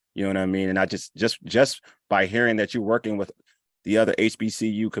together. You know what I mean? And I just by hearing that you're working with the other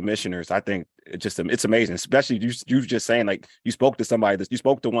HBCU commissioners, I think it's amazing. Especially you just saying, like, you spoke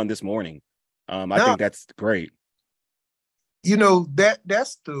to one this morning. I think that's great.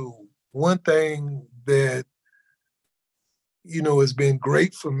 That's the one thing that, has been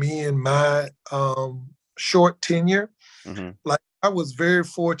great for me in my short tenure. Like, I was very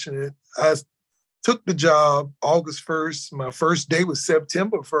fortunate. I took the job August 1st. My first day was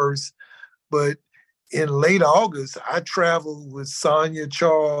September 1st. But in late August, I traveled with Sonia,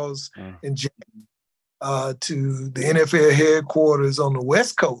 Charles, and Jack to the NFL headquarters on the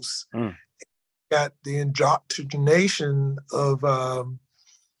West Coast. Got the indoctrination of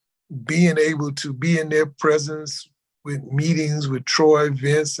being able to be in their presence with meetings with Troy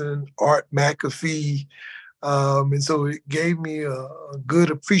Vincent, Art McAfee. And so it gave me a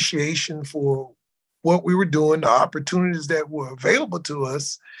good appreciation for what we were doing, the opportunities that were available to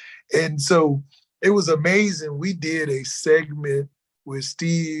us. And so it was amazing. We did a segment with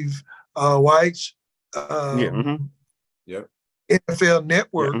Steve Weich, NFL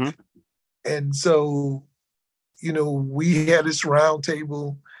Network. And so, we had this round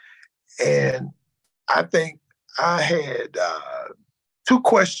table, and I think I had 2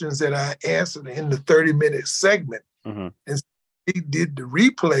 questions that I answered in the 30-minute segment. And so he did the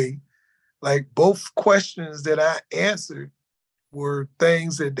replay. Like, both questions that I answered were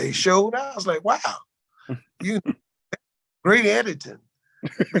things that they showed. I was like, wow, great editing.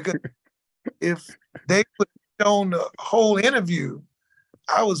 Because if they put on the whole interview,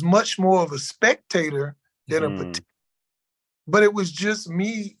 I was much more of a spectator than a participant. But it was just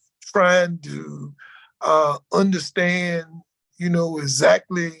me trying to understand,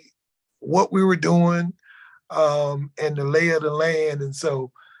 exactly what we were doing and the lay of the land. And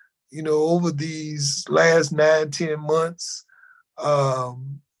so, over these last 9-10 months,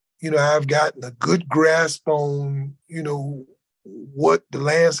 I've gotten a good grasp on, what the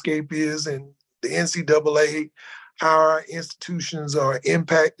landscape is and the NCAA, how our institutions are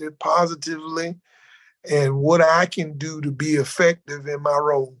impacted positively, and what I can do to be effective in my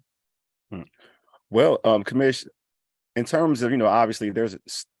role. Well, Commish, in terms of, obviously there's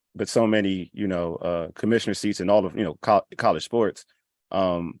but so many, commissioner seats in all of, college sports.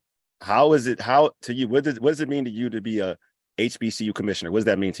 How to you, what does it mean to you to be a HBCU commissioner? What does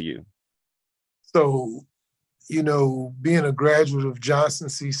that mean to you? So, being a graduate of Johnson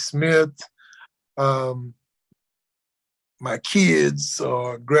C. Smith, my kids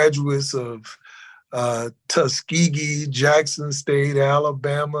are graduates of Tuskegee, Jackson State,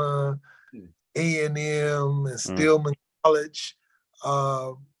 Alabama, A&M, and Stillman College.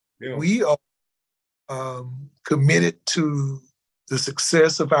 We are committed to the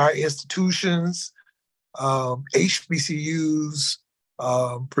success of our institutions. HBCUs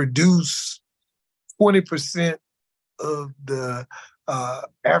produce 20% of the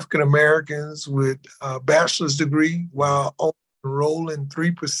African Americans with a bachelor's degree, while enrolling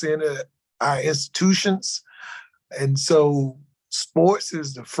 3% of our institutions. And so sports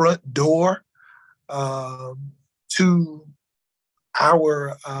is the front door to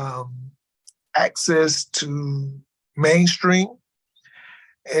our access to mainstream.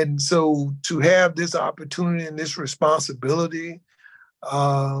 And so to have this opportunity and this responsibility,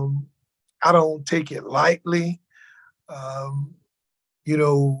 I don't take it lightly. I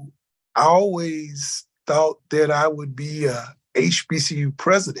always thought that I would be a HBCU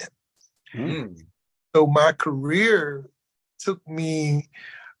president. Mm. So my career took me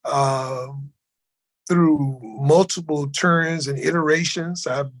through multiple turns and iterations.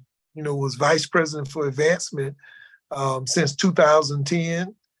 I, was vice president for advancement since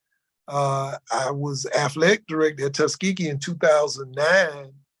 2010. I was athletic director at Tuskegee in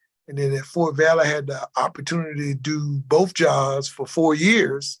 2009. And then at Fort Valley, I had the opportunity to do both jobs for 4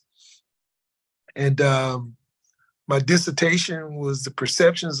 years. And my dissertation was the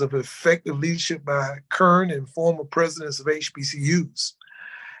perceptions of effective leadership by current and former presidents of HBCUs.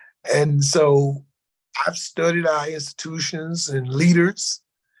 And so I've studied our institutions and leaders.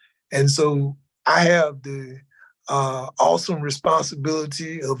 And so I have the awesome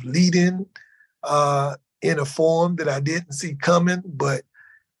responsibility of leading in a form that I didn't see coming, but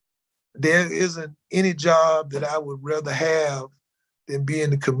there isn't any job that I would rather have than being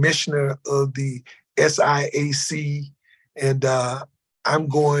the commissioner of the SIAC. And I'm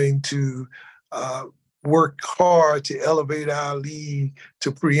going to work hard to elevate our league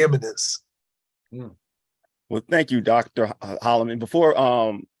to preeminence. Well, thank you, Dr. Holloman.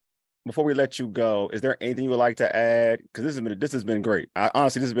 Before we let you go, is there anything you would like to add? Because this has been great.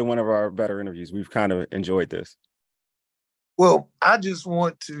 Honestly, this has been one of our better interviews. We've kind of enjoyed this. Well, I just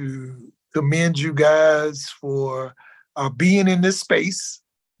want to commend you guys for being in this space,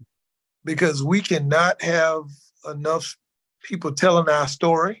 because we cannot have enough people telling our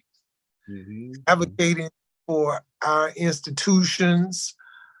story, advocating for our institutions,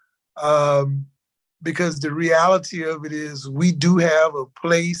 because the reality of it is we do have a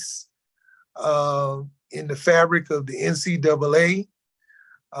place in the fabric of the NCAA.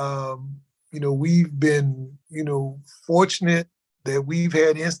 We've been, fortunate that we've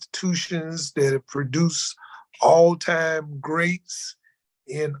had institutions that have produced all-time greats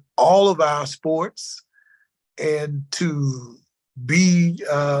in all of our sports, and to be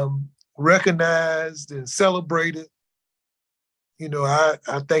recognized and celebrated, I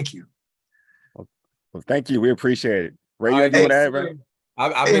thank you. Well, thank you. We appreciate it. Ray, you want to add, bro?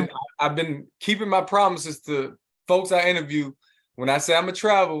 I've been keeping my promises to folks I interview. When I say I'm gonna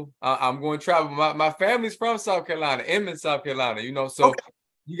travel, I'm going to travel. My family's from South Carolina, Emmett, South Carolina. So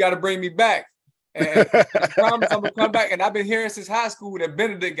you got to bring me back. And I promise I'm gonna come back. And I've been hearing since high school that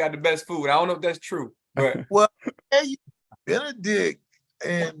Benedict got the best food. I don't know if that's true, but Benedict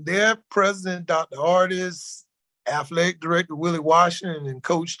and their president, Dr. Artis, athletic director Willie Washington, and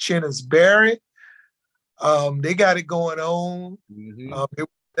Coach Chennis Barry, they got it going on. They were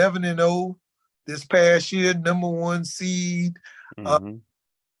 11-0 this past year, #1 seed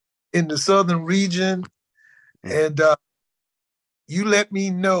in the Southern region. And you let me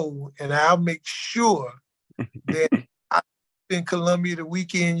know, and I'll make sure that I'm in Columbia the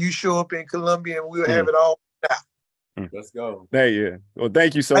weekend. You show up in Columbia, and we'll have it all out. Let's go. Yeah. Well,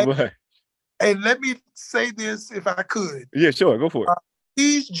 thank you so much. And let me say this, if I could. Yeah, sure. Go for it.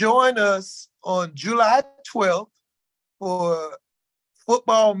 Please join us on July 12th for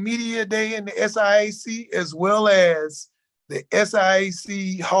Football Media Day in the SIAC, as well as the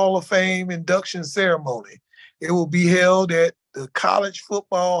SIAC Hall of Fame induction ceremony. It will be held at the College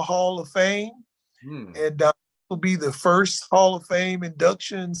Football Hall of Fame, and will be the first Hall of Fame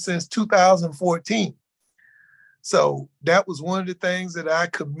induction since 2014. So that was one of the things that I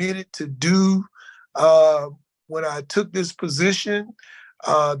committed to do when I took this position,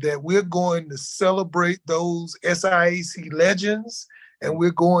 that we're going to celebrate those SIAC legends, and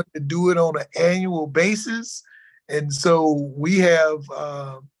we're going to do it on an annual basis. And so we have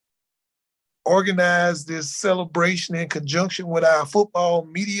organized this celebration in conjunction with our Football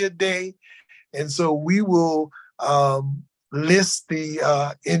Media Day. And so we will list the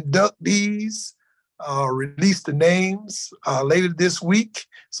inductees, release the names later this week.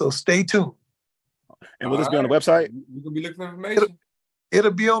 So stay tuned. And will this be on the website? We're going to be looking for information.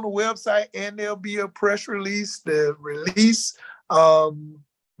 It'll be on the website, and there'll be a press release. The release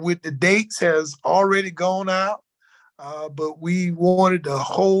with the dates has already gone out. But we wanted to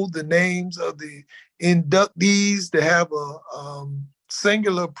hold the names of the inductees to have a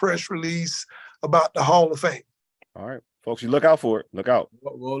singular press release about the Hall of Fame. All right, folks, you look out for it. Look out.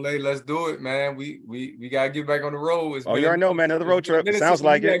 Well, let's do it, man. We gotta get back on the road. You already know, man. Another road trip. It sounds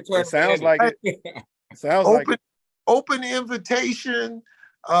like it. It sounds like it. Sounds like it. Open invitation.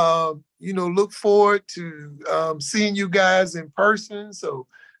 Look forward to seeing you guys in person. So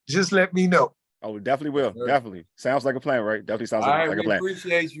just let me know. Oh, we definitely will. Sure. Definitely. Sounds like a plan, right? Definitely sounds like a plan.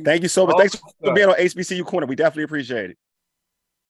 Appreciate you. Thank you so much. Thanks for being on HBCU Corner. We definitely appreciate it.